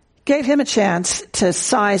 gave him a chance to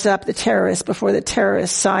size up the terrorist before the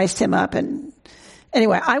terrorist sized him up. And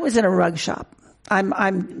anyway, I was in a rug shop.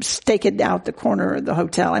 I'm staked out the corner of the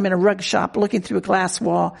hotel. I'm in a rug shop looking through a glass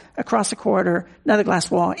wall, across a corridor, another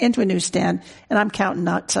glass wall, into a newsstand, and I'm counting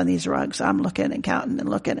nuts on these rugs. I'm looking and counting and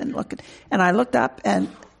looking and looking. And I looked up, and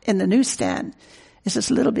in the newsstand is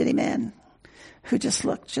this little bitty man who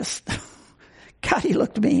God, he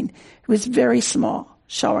looked mean. He was very small,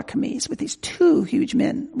 shalwar kameez, with these 2 huge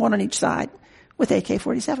men, one on each side, with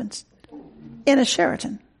AK-47s, in a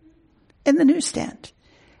Sheraton, in the newsstand.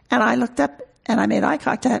 And I looked up, and I made eye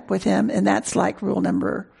contact with him, and that's like rule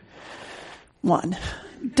number 1.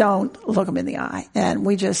 Don't look him in the eye. And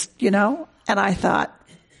we just, and I thought,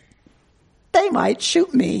 they might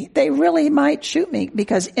shoot me. They really might shoot me,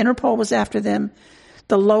 because Interpol was after them.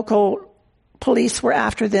 The local police were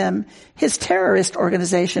after them. His terrorist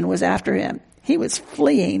organization was after him. He was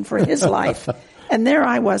fleeing for his life. And there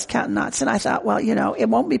I was counting nuts. And I thought, well, it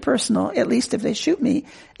won't be personal. At least if they shoot me,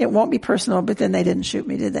 it won't be personal. But then they didn't shoot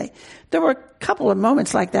me, did they? There were a couple of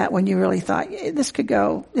moments like that when you really thought, this could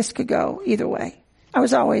go either way. I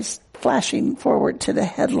was always flashing forward to the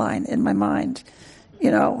headline in my mind.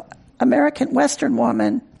 American Western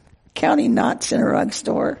woman counting nuts in a rug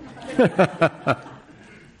store.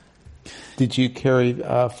 Did you carry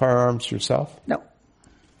firearms yourself? No.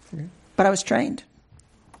 Okay. But I was trained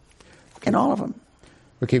in all of them.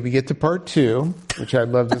 Okay, we get to part 2, which I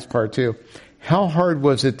love this part 2. How hard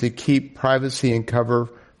was it to keep privacy and cover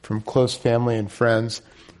from close family and friends?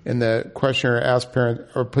 And the questioner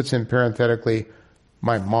puts in parenthetically,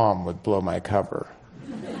 my mom would blow my cover.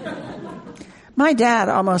 My dad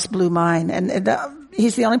almost blew mine, and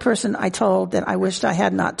he's the only person I told that I wished I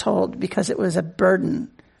had not told, because it was a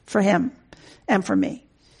burden for him and for me.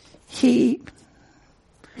 He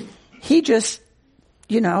just,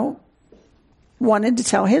 wanted to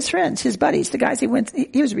tell his friends, his buddies, the guys he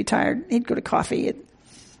was retired. He'd go to coffee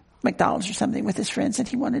McDonald's or something with his friends, and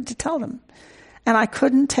he wanted to tell them. And I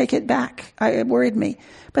couldn't take it back. It worried me.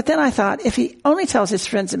 But then I thought, if he only tells his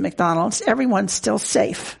friends at McDonald's, everyone's still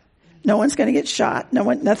safe. No one's going to get shot.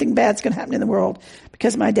 Nothing bad's going to happen in the world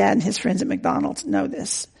because my dad and his friends at McDonald's know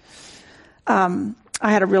this. I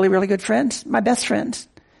had a really, really good friend, my best friend.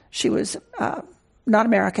 She was not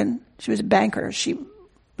American. She was a banker. She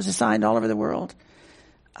was assigned all over the world.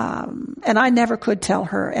 And I never could tell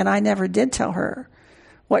her, and I never did tell her.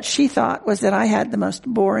 What she thought was that I had the most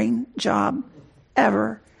boring job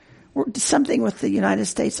ever. Something with the United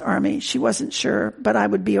States Army. She wasn't sure, but I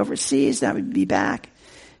would be overseas and I would be back.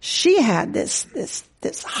 She had this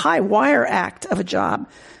high wire act of a job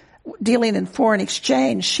dealing in foreign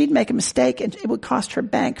exchange. She'd make a mistake and it would cost her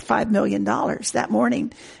bank $5 million that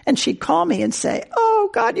morning. And she'd call me and say, "Oh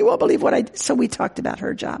God, you won't believe what I did." So we talked about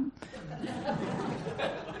her job.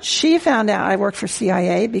 She found out I worked for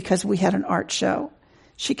CIA because we had an art show.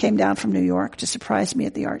 She came down from New York to surprise me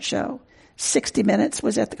at the art show. 60 Minutes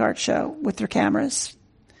was at the art show with their cameras.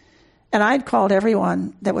 And I'd called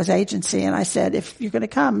everyone that was agency, and I said, if you're going to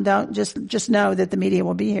come, don't just know that the media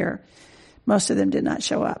will be here. Most of them did not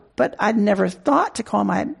show up. But I'd never thought to call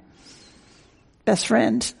my best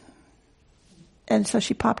friend. And so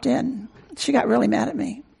she popped in. She got really mad at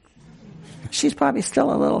me. She's probably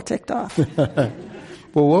still a little ticked off.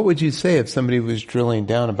 Well, what would you say if somebody was drilling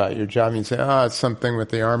down about your job? You'd say, it's something with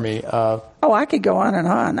the Army. I could go on and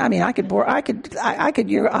on. I mean,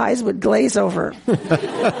 your eyes would glaze over.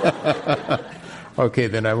 Okay,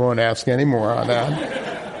 then I won't ask any more on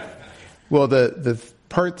that. Well, the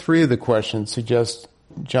part 3 of the question suggests,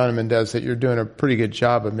 John Mendez, that you're doing a pretty good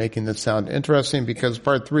job of making this sound interesting, because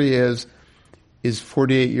part 3 is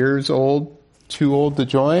 48 years old too old to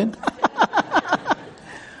join?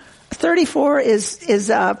 34 is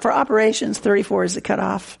for operations, 34 is the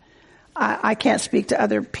cutoff. I can't speak to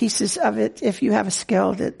other pieces of it. If you have a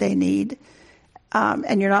skill that they need,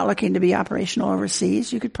 and you're not looking to be operational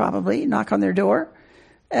overseas, you could probably knock on their door,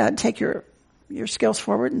 take your skills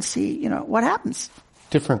forward and see, what happens.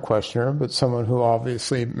 Different questioner, but someone who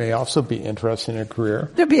obviously may also be interested in a career.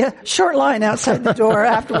 There'll be a short line outside the door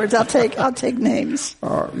afterwards. I'll take names.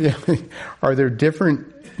 Yeah. Are there different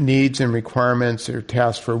needs and requirements or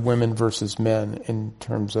tasks for women versus men in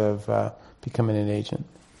terms of becoming an agent?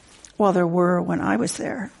 Well, there were when I was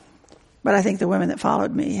there, but I think the women that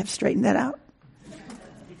followed me have straightened that out.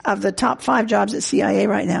 Of the top 5 jobs at CIA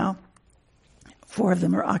right now, 4 of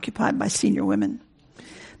them are occupied by senior women.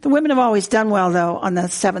 The women have always done well, though, on the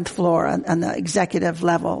 7th floor, on the executive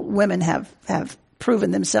level. Women have proven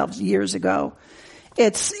themselves years ago.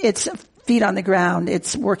 It's feet on the ground.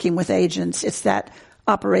 It's working with agents. It's that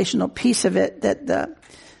operational piece of it that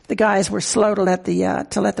the guys were slow to let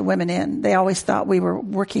the women in. They always thought we were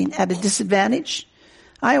working at a disadvantage.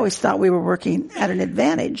 I always thought we were working at an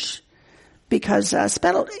advantage because,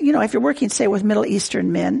 if you're working, say, with Middle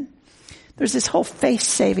Eastern men, there's this whole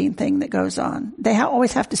face-saving thing that goes on. They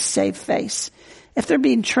always have to save face. If they're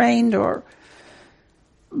being trained or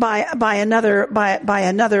by another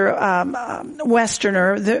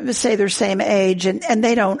Westerner, say they're same age, and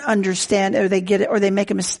they don't understand, or they get it, or they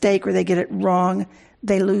make a mistake, or they get it wrong,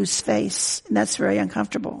 they lose face, and that's very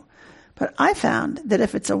uncomfortable. But I found that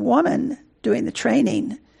if it's a woman doing the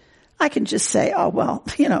training, I can just say,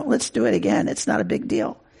 let's do it again. It's not a big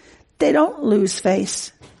deal. They don't lose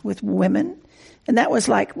face with women. And that was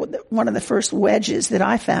like one of the first wedges that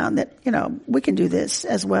I found that, we can do this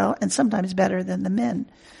as well and sometimes better than the men.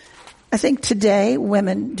 I think today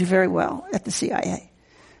women do very well at the CIA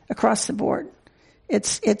across the board.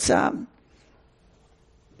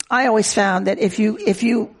 I always found that if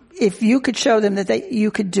you could show them that you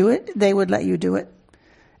could do it, they would let you do it.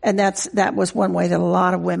 And that was one way that a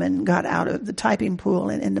lot of women got out of the typing pool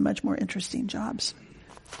and into much more interesting jobs.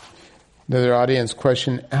 Another audience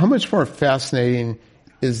question: how much more fascinating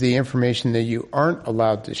is the information that you aren't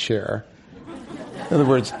allowed to share? In other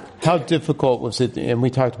words, how difficult was it? And we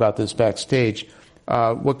talked about this backstage.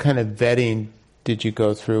 What kind of vetting did you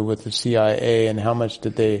go through with the CIA, and how much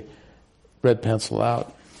did they red pencil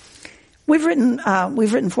out? We've written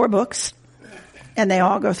 4 books, and they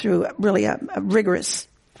all go through really a rigorous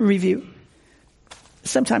review.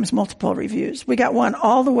 Sometimes multiple reviews. We got one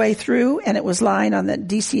all the way through, and it was lying on the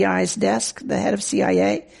DCI's desk, the head of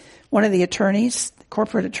CIA. One of the attorneys,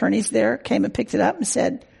 corporate attorneys there, came and picked it up and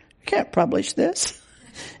said, "You can't publish this."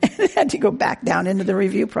 And it had to go back down into the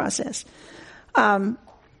review process.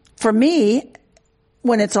 For me,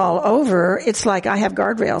 when it's all over, it's like I have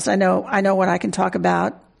guardrails. I know what I can talk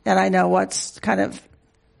about, and I know what's kind of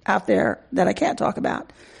out there that I can't talk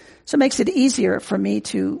about. So it makes it easier for me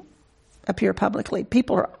to appear publicly.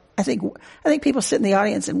 People are I think people sit in the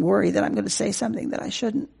audience and worry that I'm going to say something that I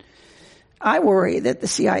shouldn't. I worry that the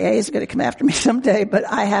CIA is going to come after me someday, but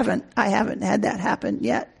I haven't had that happen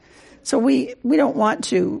yet. So we don't want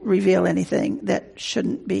to reveal anything that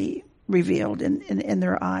shouldn't be revealed in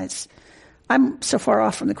their eyes. I'm so far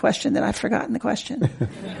off from the question that I've forgotten the question.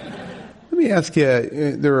 Let me ask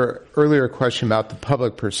you, there were earlier question about the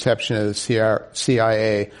public perception of the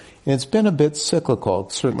CIA, and it's been a bit cyclical.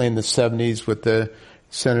 Certainly in the 70s with the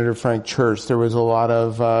Senator Frank Church, there was a lot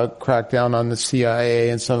of crackdown on the CIA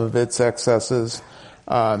and some of its excesses.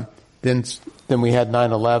 Then we had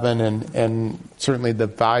 9/11, and certainly the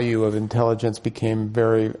value of intelligence became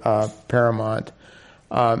very paramount.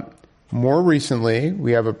 More recently,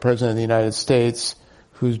 we have a president of the United States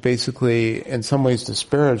who's basically, in some ways,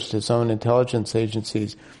 disparaged his own intelligence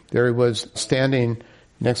agencies. There he was standing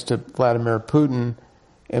next to Vladimir Putin,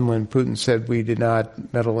 and when Putin said we did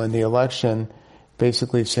not meddle in the election,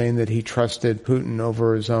 basically saying that he trusted Putin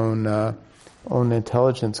over his own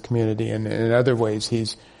intelligence community, and in other ways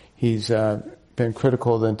he's been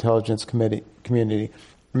critical of the intelligence community.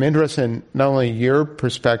 I'm interested in not only your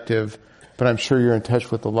perspective, but I'm sure you're in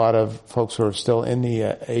touch with a lot of folks who are still in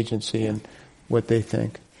the agency and what they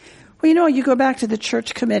think. Well, you go back to the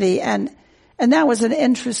Church Committee, and that was an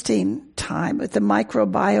interesting time with the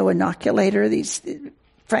microbio inoculator.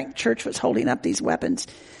 Frank Church was holding up these weapons.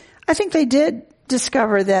 I think they did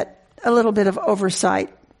discover that a little bit of oversight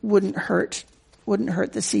wouldn't hurt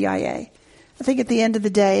the CIA. I think at the end of the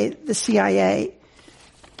day, the CIA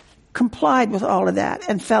complied with all of that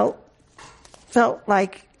and felt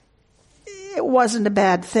like it wasn't a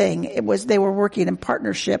bad thing. They were working in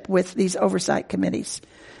partnership with these oversight committees.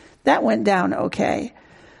 That went down okay.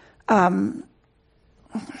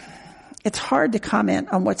 It's hard to comment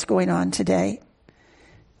on what's going on today.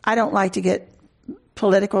 I don't like to get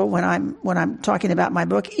political when I'm talking about my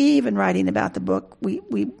book. Even writing about the book, we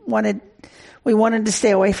wanted to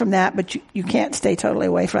stay away from that, but you can't stay totally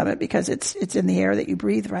away from it because it's in the air that you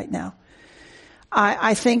breathe right now.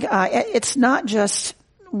 I think it's not just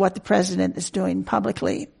what the president is doing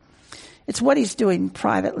publicly; it's what he's doing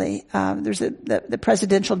privately. There's the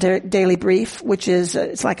Presidential Daily Brief, which is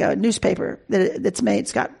it's like a newspaper that's made.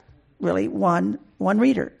 It's got really one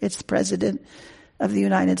reader. It's the President of the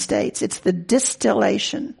United States. It's the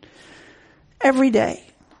distillation every day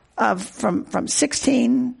from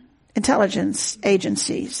 16 intelligence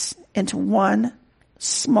agencies into one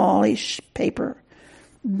smallish paper.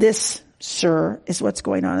 This, sir, is what's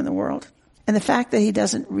going on in the world. And the fact that he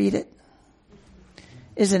doesn't read it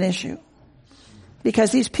is an issue.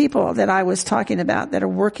 Because these people that I was talking about that are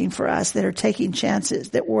working for us, that are taking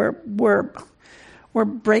chances, that we're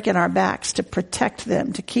breaking our backs to protect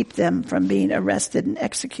them, to keep them from being arrested and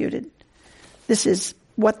executed. This is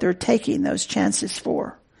what they're taking those chances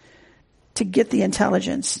for, to get the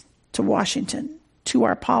intelligence to Washington, to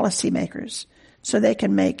our policymakers, so they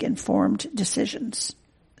can make informed decisions.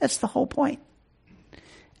 That's the whole point.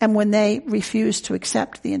 And when they refuse to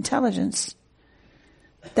accept the intelligence,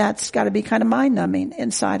 that's got to be kind of mind-numbing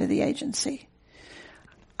inside of the agency.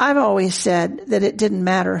 I've always said that it didn't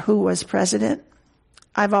matter who was president.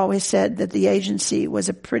 I've always said that the agency was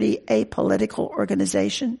a pretty apolitical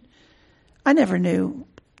organization. I never knew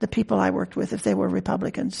the people I worked with if they were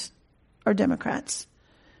Republicans or Democrats.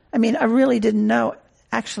 I mean, I really didn't know.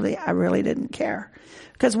 Actually, I really didn't care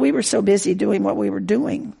because we were so busy doing what we were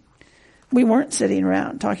doing. We weren't sitting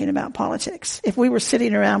around talking about politics. If we were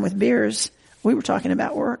sitting around with beers, we were talking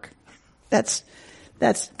about work. That's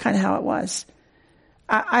kind of how it was.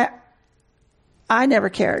 I never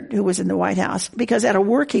cared who was in the White House because at a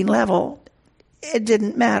working level, it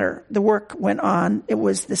didn't matter. The work went on. It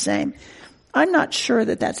was the same. I'm not sure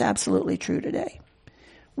that that's absolutely true today.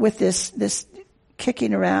 With this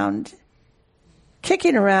kicking around,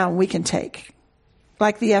 we can take.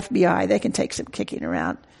 Like the FBI, they can take some kicking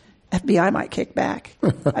around. FBI might kick back.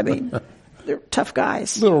 I mean, they're tough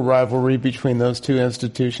guys. A little rivalry between those two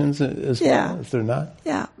institutions as well, if they're not.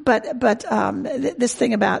 Yeah, but this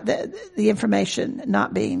thing about the information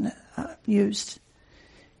not being used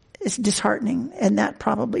is disheartening, and that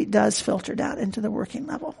probably does filter down into the working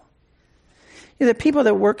level. The people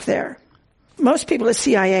that work there, most people at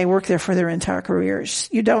CIA work there for their entire careers.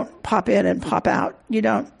 You don't pop in and pop out. You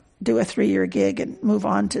don't do a 3-year gig and move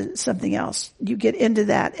on to something else. You get into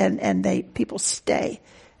that and people stay.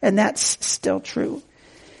 And that's still true.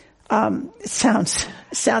 It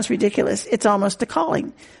sounds ridiculous. It's almost a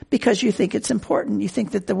calling because you think it's important. You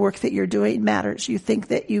think that the work that you're doing matters. You think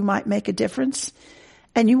that you might make a difference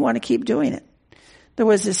and you want to keep doing it. There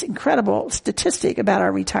was this incredible statistic about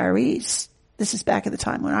our retirees. This is back at the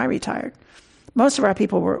time when I retired. Most of our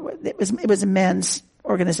people it was a men's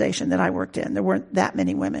organization that I worked in. There weren't that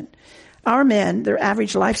many women. Our men, their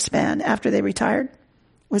average lifespan after they retired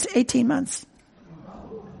was 18 months.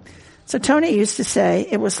 So Tony used to say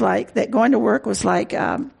it was like that going to work was like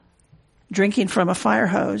drinking from a fire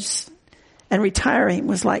hose, and retiring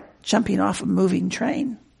was like jumping off a moving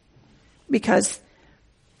train. Because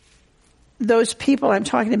those people I'm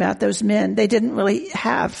talking about, those men, they didn't really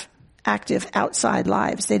have active outside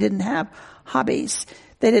lives. They didn't have hobbies.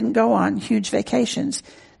 They didn't go on huge vacations.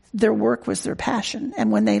 Their work was their passion.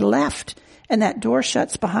 And when they left and that door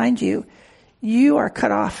shuts behind you, you are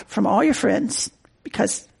cut off from all your friends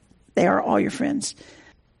because they are all your friends.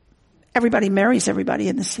 Everybody marries everybody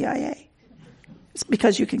in the CIA. It's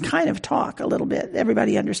because you can kind of talk a little bit.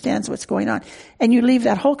 Everybody understands what's going on. And you leave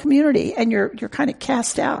that whole community and you're kind of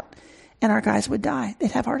cast out. And our guys would die.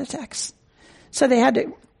 They'd have heart attacks. So they had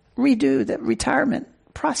to redo the retirement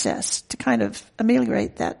process to kind of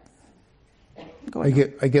ameliorate that. I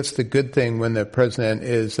guess the good thing when the president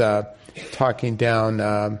is talking down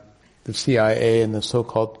the CIA and the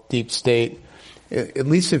so-called deep state, at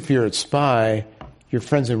least if you're a spy, your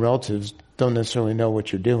friends and relatives don't necessarily know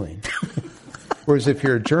what you're doing. Whereas if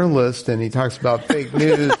you're a journalist and he talks about fake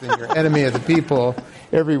news and you're enemy of the people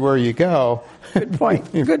everywhere you go. Good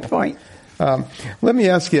point. Good point. Let me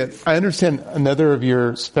ask you, I understand another of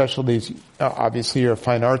your specialties, obviously you're a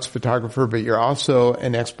fine arts photographer, but you're also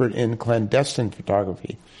an expert in clandestine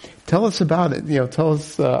photography. Tell us about it. Tell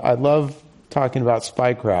us, I love talking about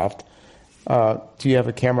spycraft. Do you have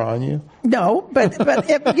a camera on you? No, but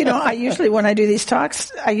I usually, when I do these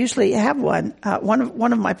talks, I usually have one.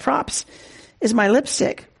 One of my props is my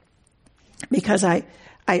lipstick, because I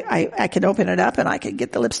can open it up and I can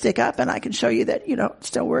get the lipstick up and I can show you that, it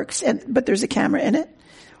still works. But there's a camera in it.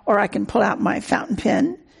 Or I can pull out my fountain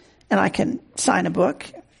pen and I can sign a book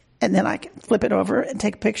and then I can flip it over and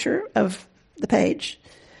take a picture of the page.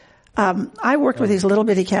 I worked with these little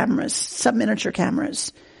bitty cameras, sub-miniature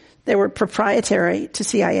cameras. They were proprietary to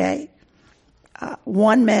CIA.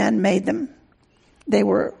 One man made them. They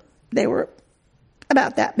were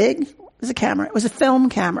about that big. It was a camera. It was a film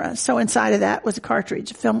camera. So inside of that was a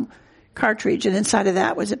cartridge, a film cartridge, and inside of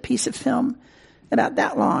that was a piece of film about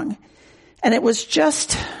that long. And it was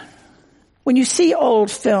just, when you see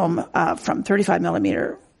old film from 35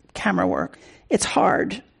 millimeter camera work, it's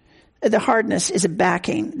hard. The hardness is a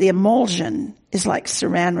backing. The emulsion is like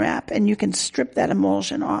saran wrap, and you can strip that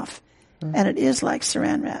emulsion off. And it is like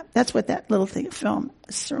saran wrap. That's what that little thing of film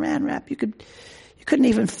is, saran wrap. You couldn't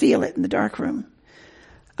even feel it in the darkroom.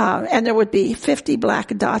 And there would be 50 black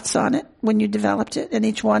dots on it when you developed it, and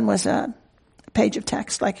each one was a page of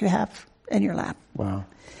text like you have in your lap. Wow.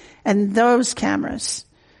 And those cameras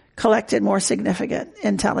collected more significant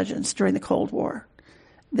intelligence during the Cold War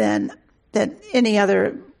than any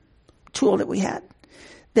other tool that we had.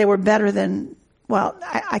 They were better than, well,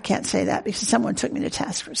 I can't say that because someone took me to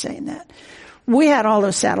task for saying that. We had all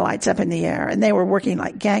those satellites up in the air, and they were working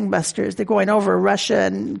like gangbusters. They're going over Russia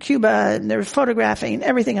and Cuba, and they're photographing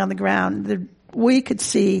everything on the ground. We could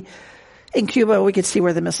see, in Cuba, we could see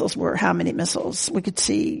where the missiles were, how many missiles. We could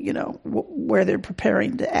see, where they're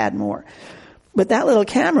preparing to add more. But that little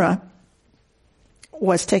camera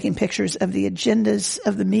was taking pictures of the agendas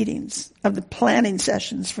of the meetings, of the planning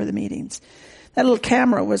sessions for the meetings. That little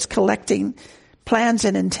camera was collecting plans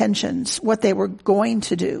and intentions, what they were going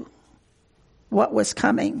to do, what was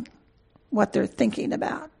coming, what they're thinking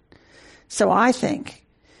about. So I think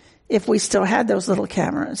if we still had those little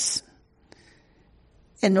cameras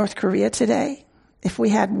in North Korea today, if we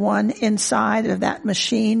had one inside of that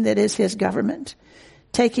machine that is his government,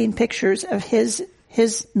 taking pictures of his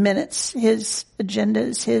minutes, his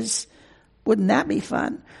agendas, wouldn't that be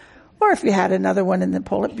fun? Or if you had another one in the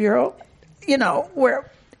Politburo,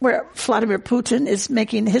 where Vladimir Putin is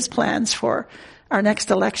making his plans for our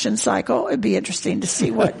next election cycle, it'd be interesting to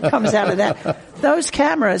see what comes out of that. Those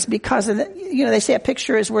cameras, because of they say a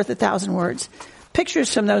picture is worth 1,000 words.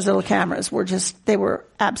 Pictures from those little cameras they were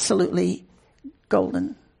absolutely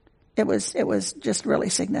golden. It was just really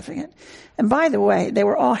significant. And by the way, they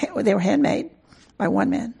were handmade by one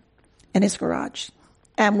man in his garage.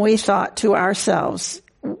 And we thought to ourselves,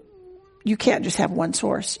 you can't just have one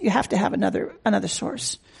source. You have to have another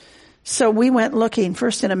source. So we went looking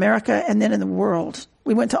first in America and then in the world.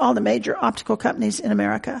 We went to all the major optical companies in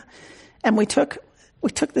America, and we took the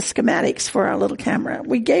schematics for our little camera.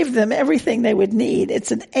 We gave them everything they would need.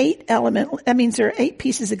 It's an 8-element. That means there are 8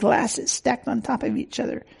 pieces of glasses stacked on top of each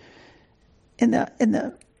other in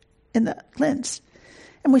the lens.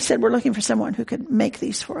 And we said, we're looking for someone who could make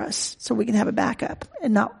these for us so we can have a backup.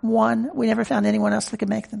 And not one, we never found anyone else that could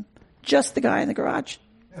make them. Just the guy in the garage.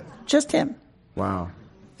 Just him. Wow.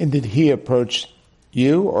 And did he approach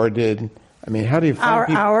you, or how do you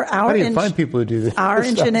find people who do this? Our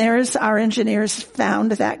engineers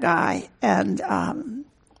found that guy and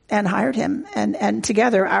hired him, and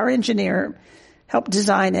together our engineer helped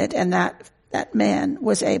design it, and that man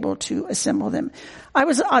was able to assemble them. I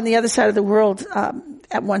was on the other side of the world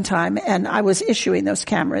at one time, and I was issuing those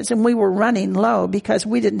cameras, and we were running low because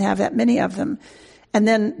we didn't have that many of them. And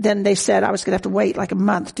then they said I was going to have to wait like a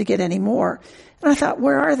month to get any more. And I thought,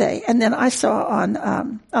 where are they? And then I saw on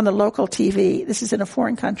the local TV, this is in a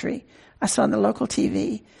foreign country, I saw on the local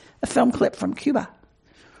TV a film clip from Cuba.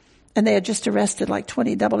 And they had just arrested like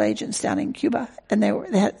 20 double agents down in Cuba. And they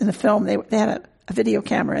had a video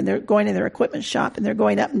camera, and they're going in their equipment shop, and they're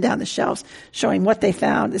going up and down the shelves showing what they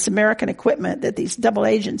found, this American equipment that these double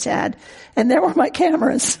agents had. And there were my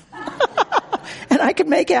cameras. And I could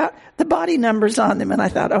make out the body numbers on them. And I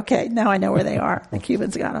thought, okay, now I know where they are. The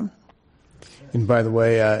Cubans got them. And by the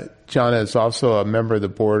way, John is also a member of the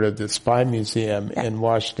board of the Spy Museum in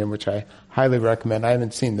Washington, which I highly recommend. I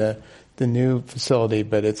haven't seen the new facility,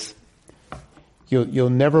 but you'll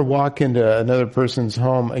never walk into another person's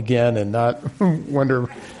home again and not wonder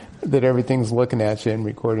that everything's looking at you and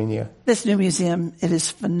recording you. This new museum, it is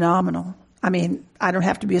phenomenal. I mean, I don't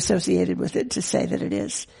have to be associated with it to say that it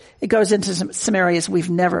is. It goes into some areas we've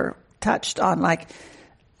never touched on, like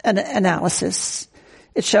an analysis.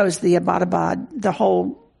 It shows the Abbottabad, the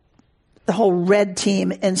whole red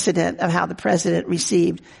team incident of how the president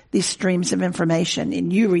received these streams of information,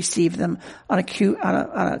 and you received them on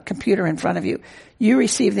a computer in front of you. You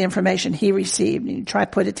received the information he received, and you try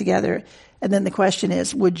to put it together. And then the question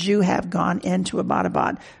is, would you have gone into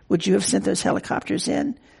Abbottabad? Would you have sent those helicopters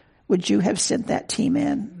in? Would you have sent that team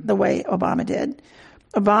in the way Obama did?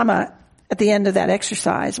 Obama, at the end of that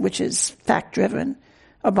exercise, which is fact-driven,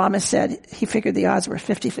 Obama said he figured the odds were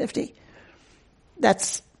 50-50.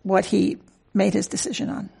 That's what he made his decision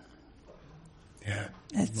on. Yeah.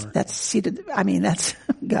 That's seated. I mean, that's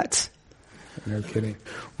guts. No kidding.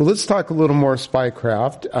 Well, let's talk a little more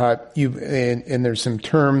spycraft. And there's some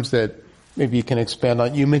terms that maybe you can expand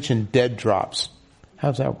on. You mentioned dead drops.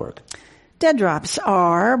 How's that work? Dead drops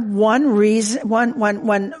are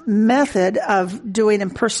one method of doing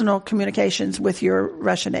impersonal communications with your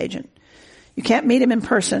Russian agent. You can't meet him in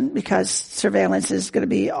person because surveillance is going to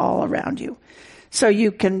be all around you. So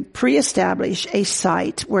you can pre-establish a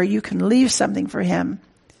site where you can leave something for him,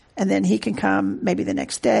 and then he can come maybe the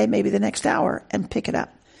next day, maybe the next hour, and pick it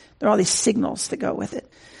up. There are all these signals that go with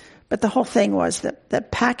it. But the whole thing was that the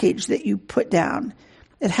package that you put down,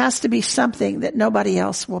 it has to be something that nobody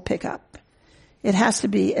else will pick up. It has to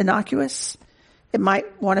be innocuous. It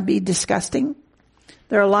might want to be disgusting.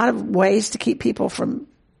 There are a lot of ways to keep people from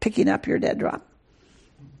picking up your dead drop.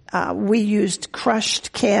 We used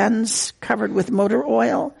crushed cans covered with motor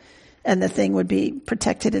oil, and the thing would be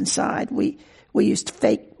protected inside. We used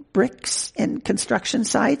fake bricks in construction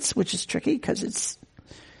sites, which is tricky because it's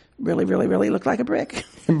really, really, really looked like a brick.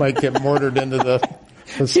 It might get mortared into the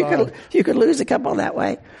facade. You could lose a couple that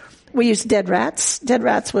way. We used dead rats. Dead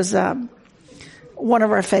rats was one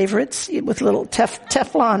of our favorites with little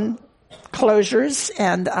Teflon closures,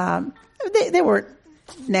 and they weren't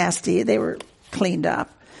nasty. They were cleaned up.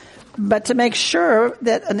 But to make sure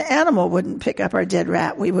that an animal wouldn't pick up our dead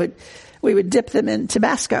rat, we would dip them in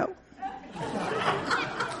Tabasco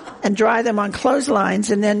and dry them on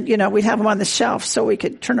clotheslines, and then, we'd have them on the shelf so we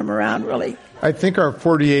could turn them around really. I think our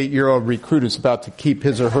 48-year-old recruit is about to keep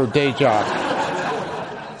his or her day job.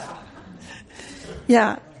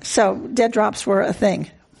 Yeah, so dead drops were a thing.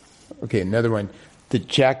 Okay, another one. The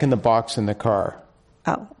Jack in the Box in the car.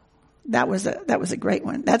 Oh, that was a great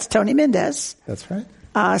one. That's Tony Mendez. That's right.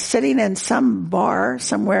 Sitting in some bar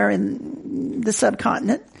somewhere in the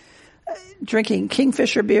subcontinent, drinking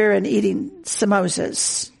Kingfisher beer and eating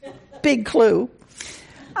samosas. Big clue.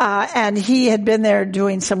 And he had been there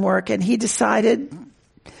doing some work, and he decided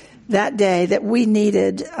that day that we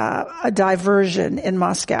needed a diversion in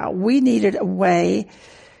Moscow. We needed a way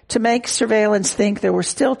to make surveillance think there were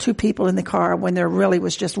still two people in the car when there really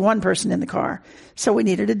was just one person in the car. So we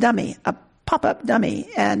needed a dummy, a pop-up dummy,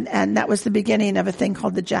 and that was the beginning of a thing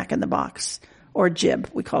called the Jack in the Box, or jib.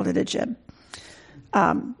 We called it a jib.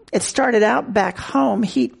 It started out back home.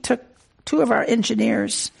 He took two of our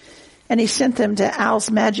engineers, and he sent them to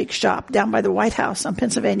Al's Magic Shop down by the White House on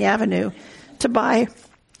Pennsylvania Avenue to buy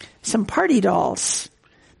some party dolls.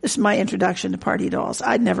 This is my introduction to party dolls.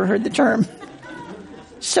 I'd never heard the term.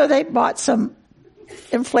 So they bought some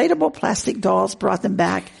inflatable plastic dolls, brought them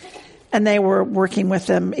back, and they were working with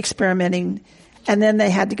them, experimenting. And then they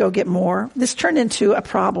had to go get more. This turned into a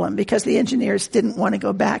problem because the engineers didn't want to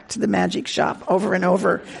go back to the magic shop over and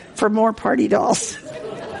over for more party dolls.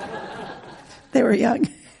 They were young.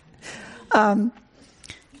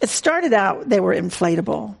 It started out, they were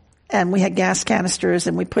inflatable. And we had gas canisters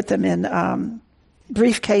and we put them in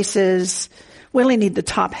briefcases. We only need the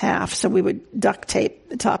top half, so we would duct tape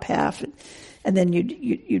the top half. And then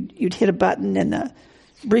you'd hit a button and the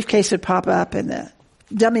briefcase would pop up and the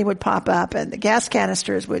dummy would pop up and the gas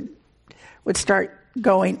canisters would start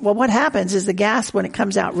going. Well, what happens is the gas, when it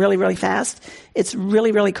comes out really, really fast, it's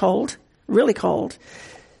really, really cold, really cold.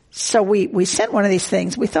 So we sent one of these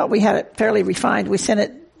things. We thought we had it fairly refined. We sent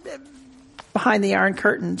it behind the Iron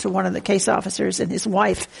Curtain to one of the case officers and his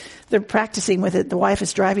wife. They're practicing with it. The wife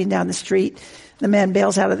is driving down the street. The man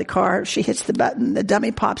bails out of the car. She hits the button. The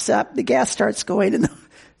dummy pops up. The gas starts going and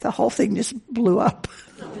the whole thing just blew up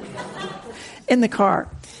in the car.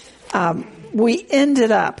 We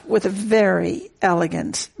ended up with a very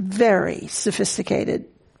elegant, very sophisticated,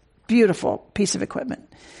 beautiful piece of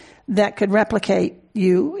equipment that could replicate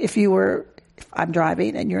you if I'm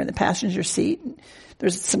driving and you're in the passenger seat.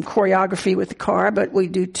 There's some choreography with the car, but we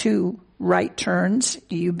do 2 right turns.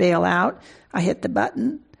 You bail out. I hit the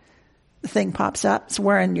button. The thing pops up. It's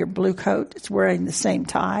wearing your blue coat. It's wearing the same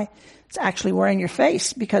tie. It's actually wearing your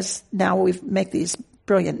face because now we make these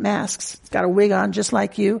brilliant masks. It's got a wig on just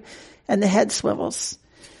like you, and the head swivels.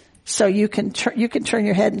 So you can turn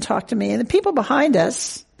your head and talk to me. And the people behind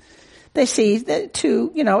us, they see that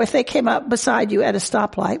too, if they came up beside you at a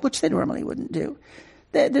stoplight, which they normally wouldn't do,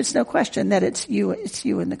 there's no question that it's you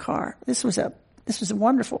in the car. This was a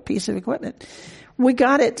wonderful piece of equipment. We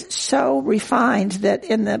got it so refined that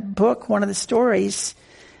in the book, one of the stories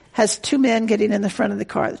has 2 men getting in the front of the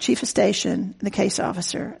car, the chief of station and the case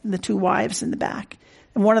officer, and the 2 wives in the back.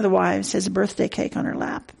 And one of the wives has a birthday cake on her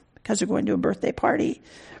lap because they're going to a birthday party.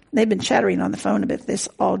 They've been chattering on the phone about this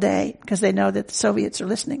all day because they know that the Soviets are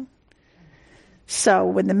listening. So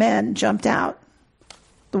when the men jumped out,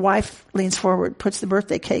 the wife leans forward, puts the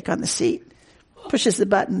birthday cake on the seat, pushes the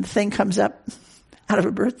button, the thing comes up out of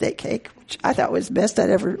a birthday cake, which I thought was the best I'd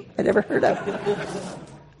ever heard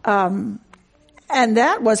of. And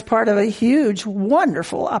that was part of a huge,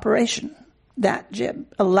 wonderful operation that Jim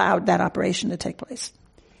allowed that operation to take place.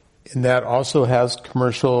 And that also has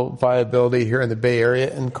commercial viability here in the Bay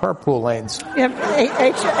Area in carpool lanes.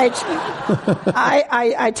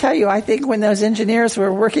 I tell you, I think when those engineers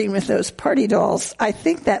were working with those party dolls, I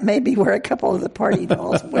think that may be where a couple of the party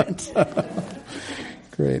dolls went.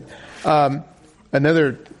 Great.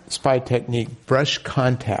 Another spy technique, brush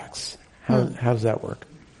contacts. How does that work?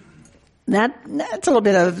 That's a little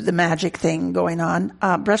bit of the magic thing going on.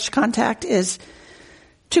 Brush contact is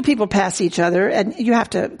 2 people pass each other, and you have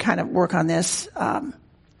to kind of work on this.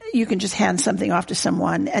 You can just hand something off to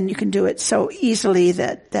someone, and you can do it so easily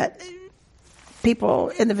that people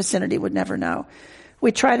in the vicinity would never know.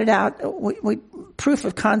 We tried it out. Proof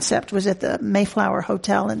of concept was at the Mayflower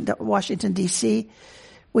Hotel in Washington, D.C.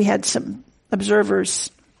 We had some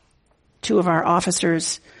observers, 2 of our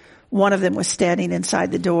officers. One of them was standing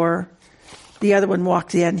inside the door. The other one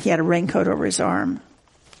walked in. He had a raincoat over his arm.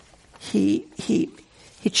 He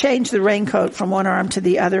changed the raincoat from one arm to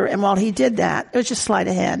the other, and while he did that, it was just sleight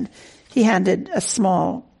of hand. He handed a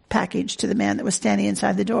small package to the man that was standing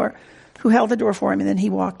inside the door, who held the door for him, and then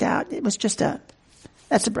he walked out. It was just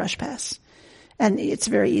that's a brush pass. And it's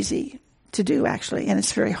very easy to do, actually, and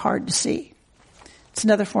it's very hard to see. It's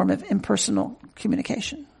another form of impersonal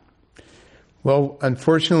communication. Well,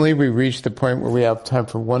 unfortunately, we reached the point where we have time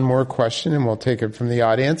for one more question, and we'll take it from the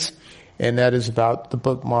audience, and that is about the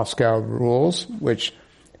book Moscow Rules, which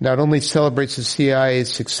not only celebrates the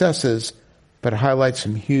CIA's successes, but highlights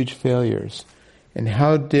some huge failures. And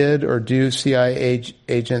how did or do CIA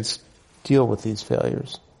agents deal with these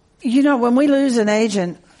failures? When we lose an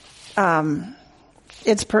agent,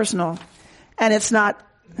 it's personal, and it's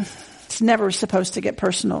never supposed to get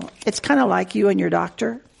personal. It's kind of like you and your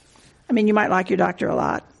doctor. I mean, you might like your doctor a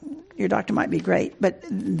lot. Your doctor might be great, but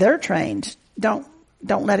they're trained. Don't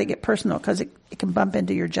let it get personal because it can bump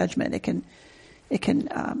into your judgment. It can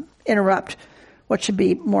interrupt what should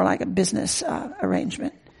be more like a business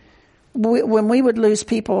arrangement. When we would lose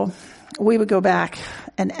people, we would go back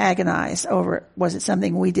and agonize over, was it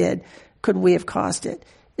something we did? Could we have caused it?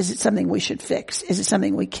 Is it something we should fix? Is it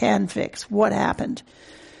something we can fix? What happened?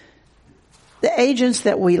 The agents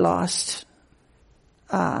that we lost,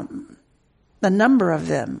 the number of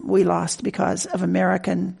them we lost because of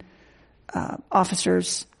American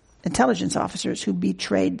officers, intelligence officers who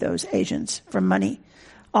betrayed those agents for money.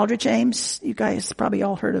 Aldrich Ames, you guys probably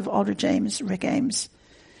all heard of Aldrich Ames, Rick Ames.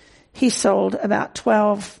 he sold about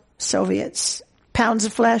 12 Soviets pounds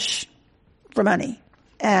of flesh for money.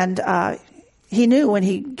 And he knew when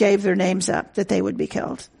he gave their names up that they would be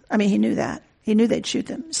killed. I mean, he knew that. He knew they'd shoot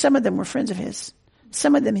them. Some of them were friends of his.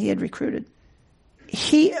 Some of them he had recruited.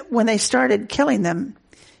 When they started killing them,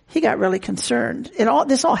 he got really concerned.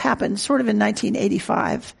 This all happened sort of in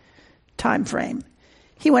 1985 time frame.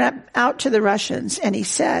 He went out to the Russians and he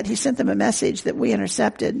sent them a message that we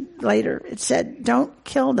intercepted later. It said, don't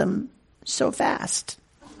kill them so fast.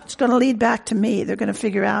 It's going to lead back to me. They're going to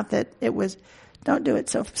figure out that don't do it,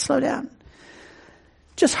 so slow down.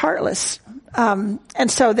 Just heartless. And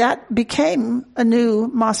so that became a new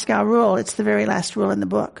Moscow rule. It's the very last rule in the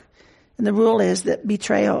book. And the rule is that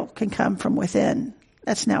betrayal can come from within.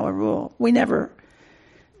 That's now a rule.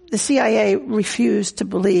 The CIA refused to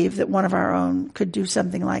believe that one of our own could do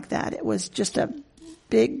something like that. It was just a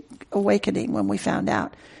big awakening when we found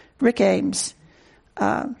out. Rick Ames,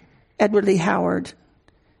 Edward Lee Howard,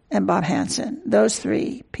 and Bob Hansen, those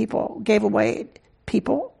three people gave away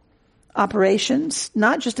people, operations,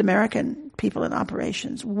 not just American people in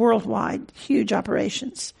operations, worldwide, huge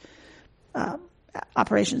operations,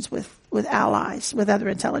 operations with allies, with other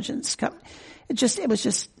intelligence companies.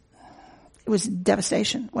 It was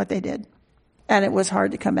devastation what they did. And it was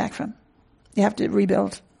hard to come back from. You have to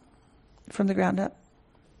rebuild from the ground up.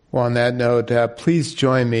 Well, on that note, please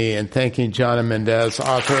join me in thanking Jonna Mendez,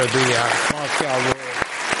 author of the Moscow Rule.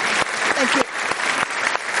 Thank you.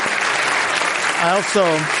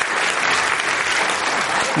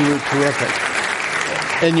 You were terrific.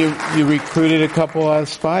 And you recruited a couple of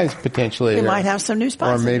spies, potentially. We might have some new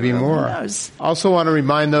spies. Or maybe more. Who knows? Also want to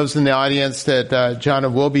remind those in the audience that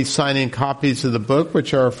Jonna will be signing copies of the book,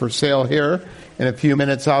 which are for sale here in a few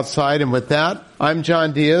minutes outside. And with that, I'm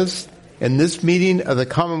John Diaz, and this meeting of the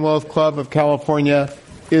Commonwealth Club of California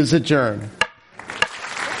is adjourned.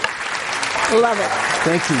 Love it.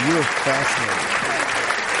 Thank you. You were fascinating.